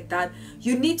grace like that.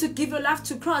 You need to give your life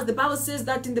to Christ. The Bible says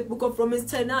that in the book of Romans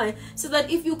 10:9, so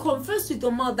that if you confess with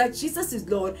your mouth that Jesus is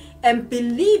Lord and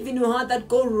believe in your heart that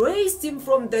God raised him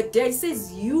from the dead, it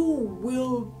says you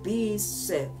will be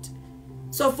saved.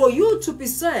 So for you to be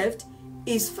saved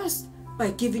is first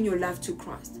by giving your life to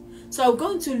Christ. So I'm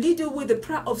going to lead you with the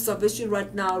prayer of salvation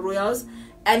right now, Royals.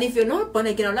 And if you're not born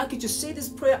again, I'd like you to say this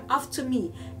prayer after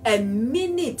me and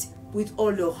mean it with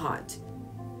all your heart.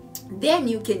 Then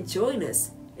you can join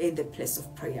us in the place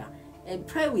of prayer and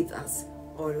pray with us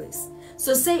always.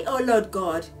 So say, oh Lord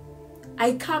God,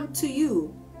 I come to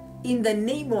you in the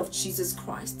name of Jesus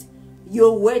Christ.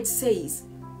 Your word says,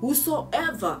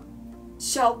 whosoever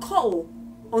shall call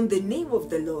on the name of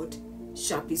the Lord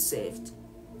shall be saved.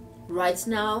 Right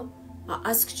now, I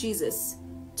ask Jesus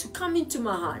to come into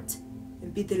my heart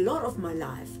and be the Lord of my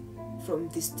life from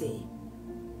this day.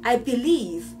 I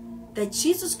believe that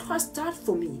Jesus Christ died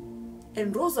for me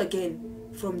and rose again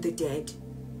from the dead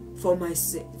for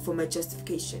my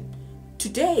justification.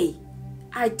 Today,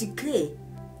 I declare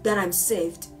that I'm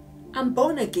saved, I'm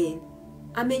born again,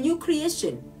 I'm a new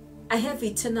creation, I have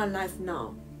eternal life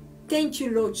now. Thank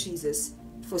you, Lord Jesus,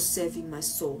 for saving my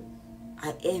soul.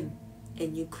 I am a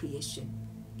new creation.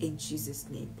 In Jesus'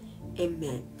 name,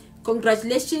 amen.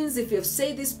 Congratulations, if you have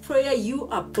said this prayer, you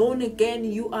are born again,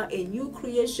 you are a new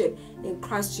creation in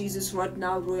Christ Jesus right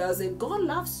now, Royals, and God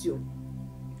loves you.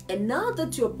 And now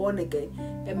that you're born again,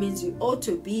 it means you ought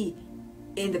to be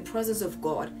in the presence of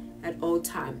God at all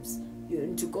times. You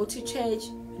need to go to church,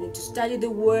 you need to study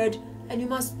the word, and you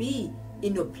must be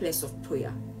in your place of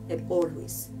prayer and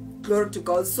always. Glory to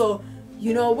God. So,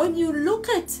 you know, when you look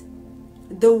at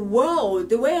the world,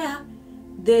 the way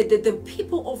the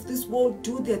people of this world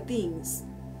do their things,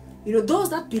 you know,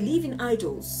 those that believe in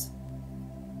idols,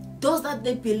 those that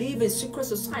they believe in secret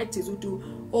societies who do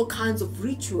all kinds of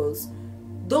rituals,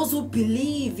 those who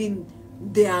believe in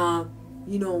their,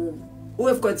 you know, who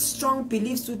have got strong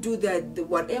beliefs to do that,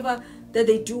 whatever that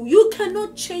they do, you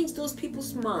cannot change those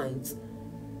people's minds,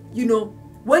 you know,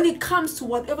 when it comes to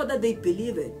whatever that they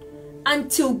believe in,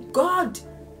 until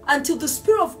the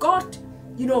Spirit of God,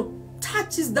 you know,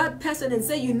 touches that person and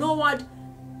say, you know what,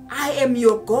 I am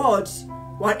your God,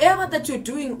 whatever that you're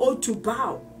doing ought to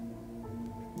bow.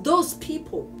 Those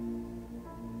people,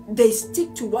 they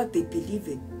stick to what they believe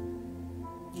in,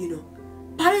 you know.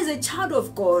 But as a child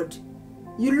of God,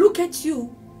 you look at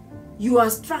you are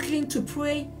struggling to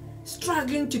pray,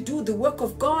 struggling to do the work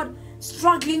of God,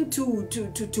 struggling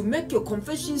to make your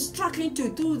confession, struggling to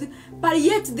do but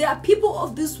yet there are people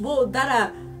of this world that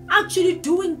are actually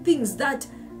doing things that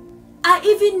are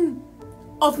even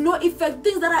of no effect,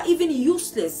 things that are even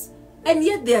useless, and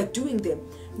yet they are doing them.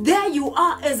 There you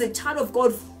are as a child of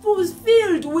God,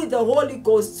 filled with the Holy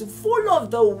Ghost, full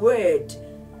of the word,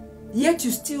 yet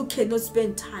you still cannot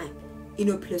spend time in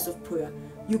a place of prayer.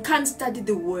 You can't study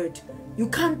the word, you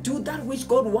can't do that which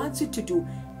God wants you to do,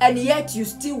 and yet you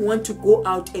still want to go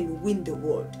out and win the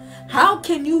world. How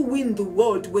can you win the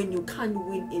world when you can't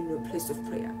win in a place of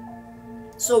prayer?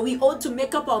 So we ought to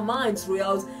make up our minds,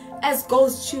 Royals, as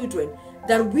God's children,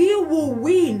 that we will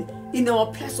win in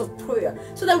our place of prayer,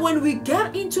 so that when we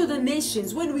get into the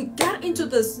nations, when we get into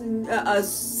the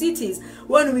cities,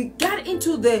 when we get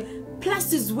into the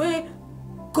places where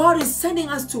God is sending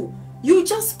us to, you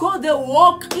just go there,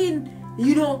 walk in,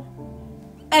 you know,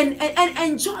 and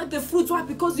enjoy the fruits. Why?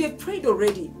 Because you have prayed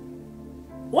already.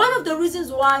 One of the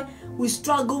reasons why we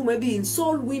struggle maybe in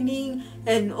soul winning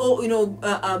and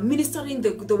ministering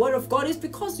the word of God is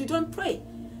because you don't pray.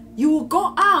 You will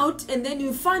go out and then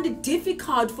you find it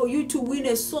difficult for you to win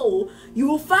a soul. You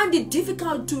will find it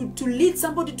difficult to lead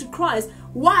somebody to Christ.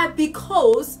 Why?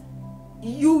 Because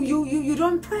you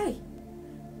don't pray.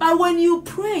 But when you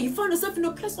pray, you find yourself in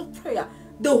a place of prayer.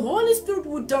 The Holy Spirit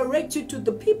will direct you to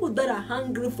the people that are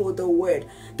hungry for the word.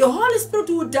 The Holy Spirit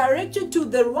will direct you to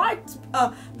the right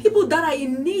people that are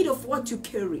in need of what you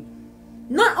carry.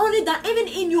 Not only that, even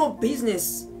in your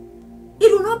business,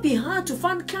 it will not be hard to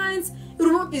find clients. It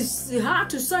will not be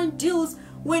hard to sign deals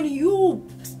when you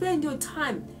spend your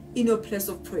time in your place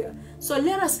of prayer. So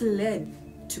let us learn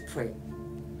to pray.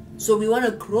 So we want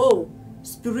to grow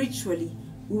spiritually.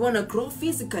 We want to grow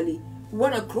physically. We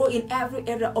want to grow in every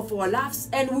area of our lives.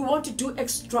 And we want to do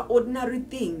extraordinary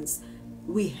things.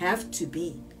 We have to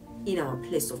be in our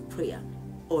place of prayer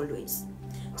always.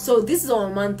 So this is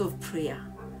our month of prayer.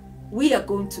 We are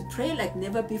going to pray like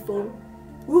never before.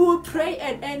 We will pray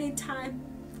at any time.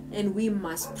 And we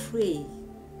must pray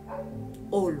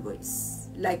always.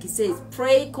 Like it says,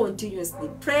 pray continuously.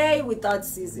 Pray without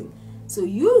ceasing. So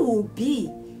you will be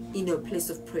in your place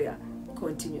of prayer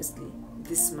continuously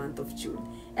this month of June.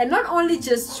 And not only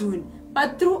just June,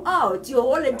 but throughout your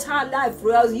whole entire life,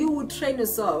 Royals, you will train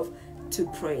yourself to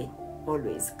pray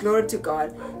always. Glory to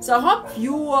God. So I hope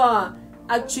you are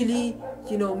actually,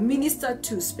 ministered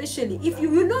to, especially if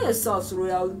you know yourselves,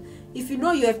 Royal. If you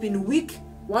know you have been weak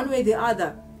one way or the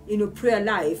other in your prayer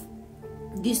life,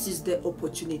 this is the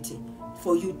opportunity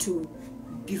for you to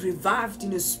be revived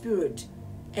in your spirit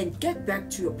and get back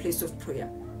to your place of prayer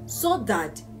so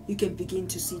that you can begin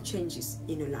to see changes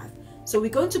in your life. So we're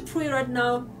going to pray right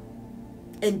now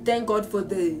and thank God for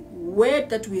the word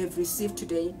that we have received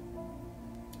today,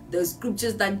 the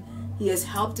scriptures that He has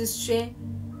helped us share.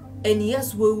 And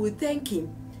yes, we will thank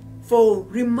Him for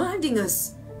reminding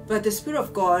us by the Spirit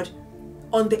of God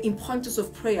on the importance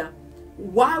of prayer,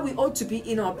 why we ought to be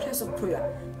in our place of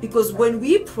prayer. Because when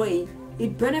we pray,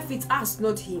 it benefits us,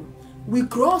 not Him. We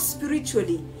grow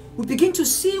spiritually. We begin to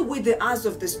see with the eyes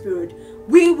of the Spirit.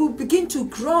 We will begin to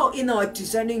grow in our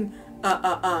discerning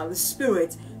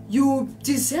spirit. You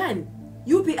discern.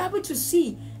 You'll be able to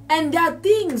see. And there are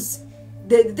things,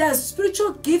 there are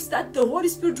spiritual gifts that the Holy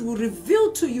Spirit will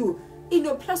reveal to you in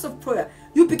your place of prayer.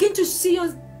 You begin to see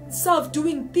yourself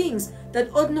doing things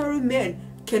that ordinary men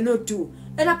cannot do.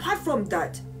 And apart from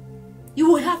that, you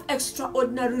will have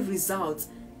extraordinary results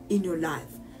in your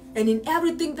life and in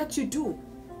everything that you do.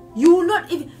 You will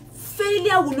not even,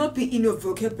 failure will not be in your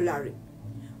vocabulary.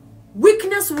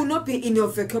 Weakness will not be in your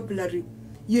vocabulary.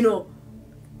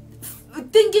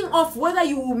 Thinking of whether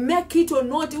you will make it or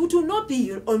not, it will not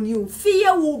be on you.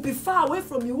 Fear will be far away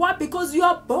from you. Why? Because you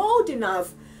are bold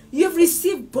enough. You have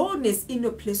received boldness in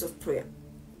your place of prayer.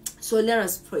 So let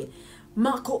us pray.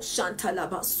 Father,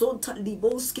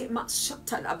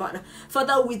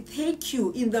 we thank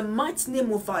you in the mighty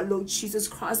name of our Lord Jesus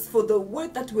Christ for the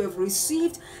word that we have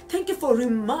received. Thank you for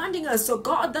reminding us, oh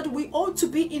God, that we ought to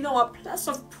be in our place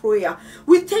of prayer.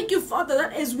 We thank you, Father,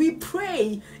 that as we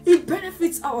pray, it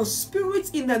benefits our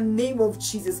spirits in the name of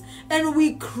Jesus. And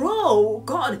we grow,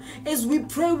 God, as we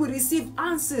pray, we receive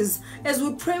answers. As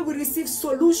we pray, we receive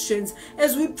solutions.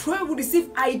 As we pray, we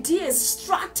receive ideas,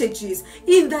 strategies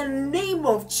in the name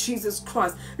of Jesus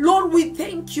Christ. Lord, we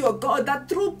thank you, God, that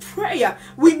through prayer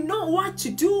we know what to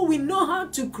do, we know how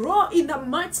to grow in the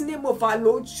mighty name of our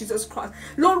Lord Jesus Christ.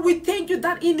 Lord, we thank you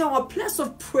that in our place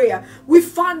of prayer we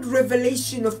find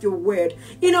revelation of your word.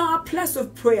 In our place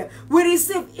of prayer we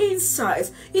receive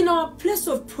insights. In our place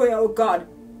of prayer, oh God,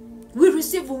 we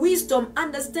receive wisdom,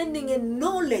 understanding, and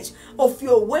knowledge of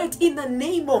your word in the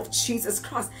name of Jesus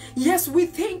Christ. Yes, we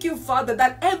thank you, Father,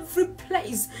 that every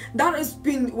place that has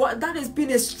been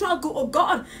a struggle, oh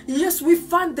God, yes, we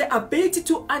find the ability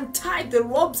to untie the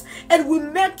ropes and we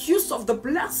make use of the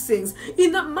blessings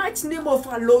in the mighty name of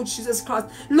our Lord Jesus Christ.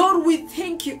 Lord, we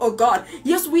thank you, oh God.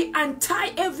 Yes, we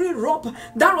untie every rope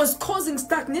that was causing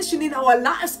stagnation in our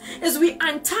lives. As we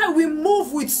untie, we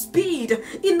move with speed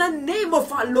in the name of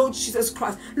our Lord Jesus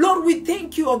Christ. Lord, we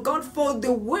thank you, oh God, for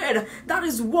the word that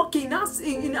is working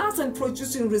in us and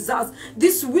producing results.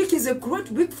 This week is a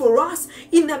great week for us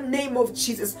in the name of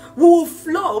Jesus. We will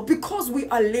flow because we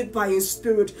are led by your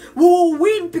Spirit. We will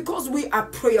win because we are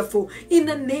prayerful in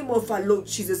the name of our Lord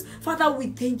Jesus. Father, we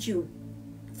thank you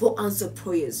for answered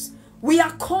prayers. We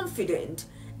are confident.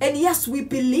 And yes, we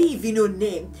believe in your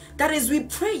name, that as we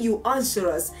pray, you answer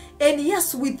us. And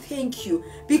yes, we thank you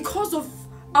because of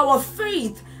our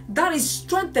faith that is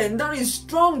strengthened, that is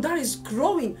strong, that is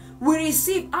growing. We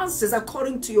receive answers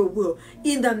according to your will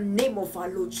in the name of our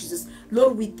Lord Jesus.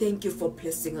 Lord, we thank you for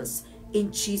blessing us.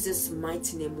 In Jesus'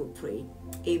 mighty name we pray.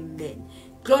 Amen.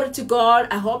 Glory to God.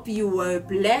 I hope you were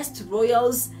blessed,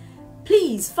 Royals.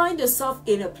 Please find yourself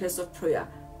in a place of prayer.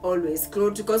 Always.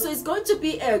 Glory to God. So it's going to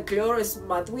be a glorious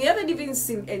month. We haven't even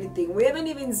seen anything. We haven't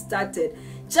even started.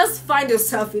 Just find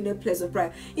yourself in a place of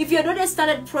prayer. If you're not yet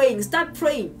started praying, start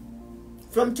praying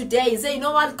from today. Say, you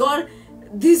know what, God,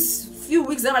 these few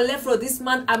weeks that are left for this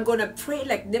month, I'm going to pray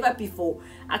like never before.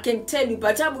 I can tell you,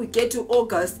 by the time we get to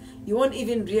August, you won't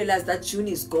even realize that June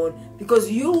is gone, because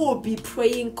you will be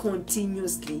praying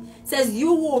continuously. It says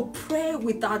you will pray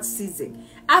without ceasing.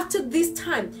 After this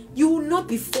time, you will not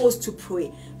be forced to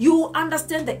pray. You will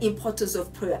understand the importance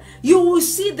of prayer. You will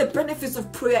see the benefits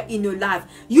of prayer in your life.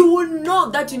 You will know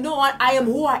that, you know what, I am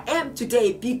who I am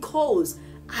today because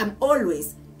I'm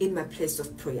always in my place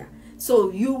of prayer.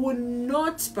 So you will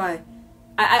not I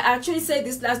actually said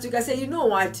this last week. I said, you know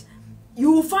what,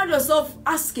 you will find yourself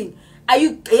asking, are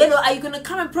you going to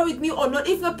come and pray with me or not?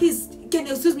 If not, please can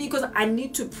you excuse me because I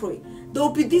need to pray. There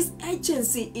will be this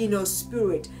urgency in your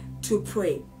spirit to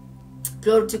pray.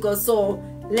 Glory to God. So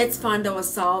let's find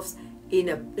ourselves in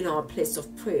our place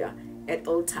of prayer at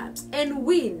all times and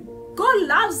win. God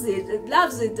loves it.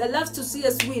 Loves it. Loves to see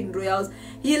us win, Royals.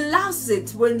 He loves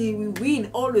it when we win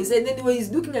always. And then when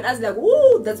he's looking at us like,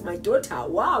 oh, that's my daughter.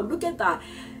 Wow, look at that.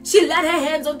 She laid her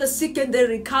hands on the sick and they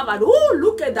recovered. Oh,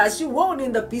 look at that. She won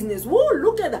in the business. Oh,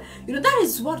 look at that. You know, that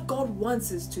is what God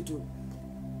wants us to do.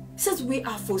 He says we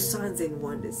are for signs and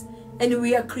wonders. And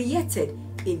we are created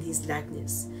in his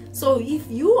likeness. So if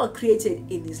you are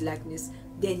created in his likeness,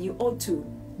 then you ought to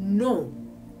know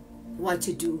what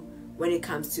to do when it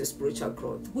comes to your spiritual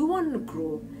growth. We want to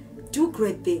grow, do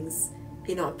great things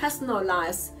in our personal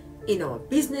lives, in our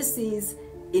businesses,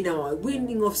 in our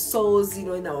winning of souls, you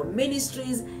know, in our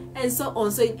ministries, and so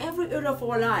on. So in every area of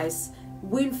our lives,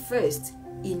 win first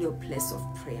in your place of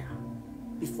prayer.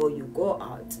 Before you go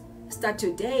out, start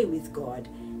your day with God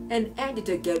and end it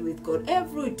again with God.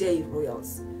 Every day,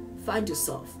 Royals, find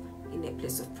yourself in a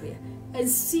place of prayer and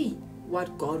see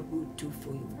what God will do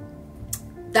for you.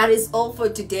 That is all for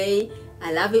today.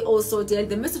 I love it also, dear.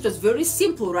 The message was very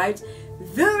simple, right?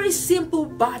 Very simple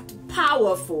but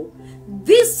powerful.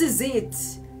 This is it.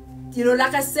 You know,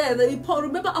 like I said,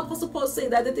 remember Apostle Paul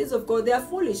saying that the things of God, they are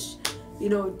foolish, you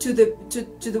know, to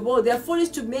the world. They are foolish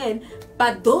to men,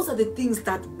 but those are the things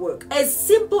that work. As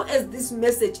simple as this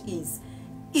message is,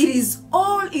 it is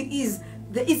all it is.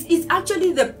 It's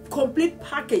actually the complete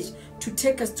package to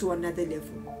take us to another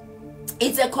level.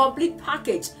 It's a complete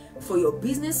package for your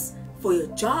business, for your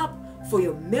job, for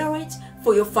your marriage,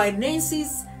 for your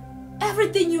finances,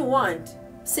 everything you want.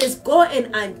 Says, go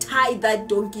and untie that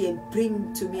donkey and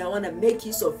bring to me. I want to make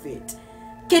use of it.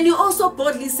 Can you also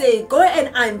boldly say, go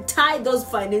and untie those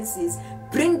finances,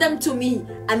 bring them to me.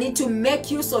 I need to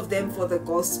make use of them for the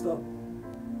gospel.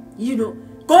 You know,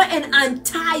 go and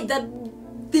untie that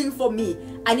thing for me.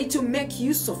 I need to make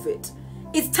use of it.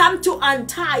 It's time to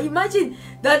untie. Imagine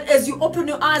that as you open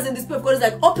your eyes and the Spirit of God is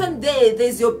like, open there.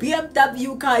 There's your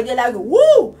BMW car. And you're like,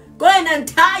 woo, go and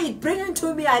untie it. Bring it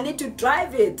to me. I need to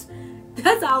drive it.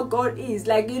 That's how God is.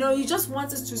 Like, you know, he just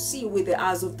wants us to see with the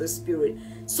eyes of the Spirit.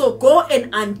 So go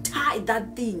and untie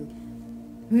that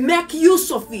thing. Make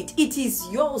use of it. It is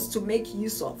yours to make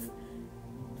use of.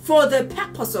 For the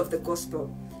purpose of the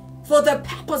gospel. For the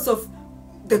purpose of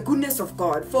the goodness of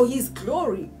God. For his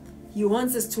glory. He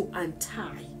wants us to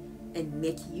untie and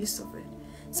make use of it.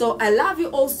 So I love you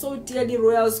also, dearly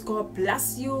Royals. God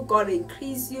bless you. God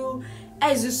increase you.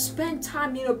 As you spend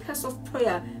time in a place of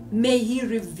prayer, may he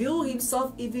reveal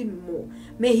himself even more.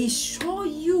 May he show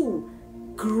you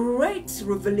great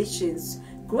revelations,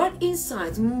 great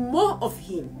insights, more of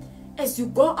him. As you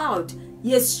go out,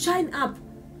 yes, shine up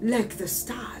like the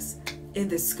stars in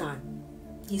the sky.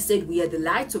 He said we are the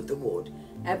light of the world.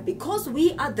 And because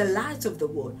we are the light of the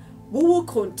world, we will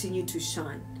continue to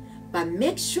shine. But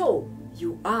make sure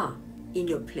you are in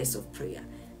your place of prayer.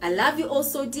 I love you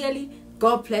also dearly.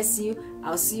 God bless you.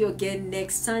 I'll see you again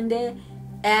next Sunday.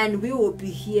 And we will be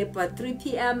here by 3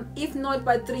 p.m. If not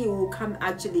by 3, we will come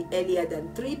actually earlier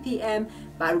than 3 p.m.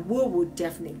 But we will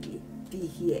definitely be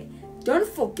here. Don't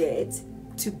forget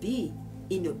to be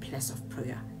in your place of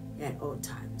prayer at all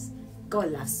times.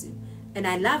 God loves you. And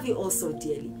I love you also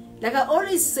dearly. Like I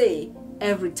always say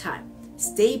every time,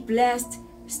 stay blessed,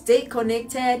 stay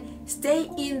connected,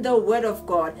 stay in the Word of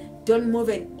God. Don't move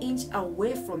an inch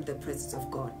away from the presence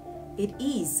of God. It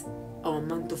is our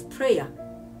month of prayer,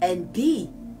 and be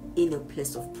in a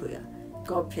place of prayer.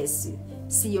 God bless you.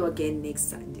 See you again next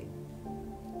Sunday.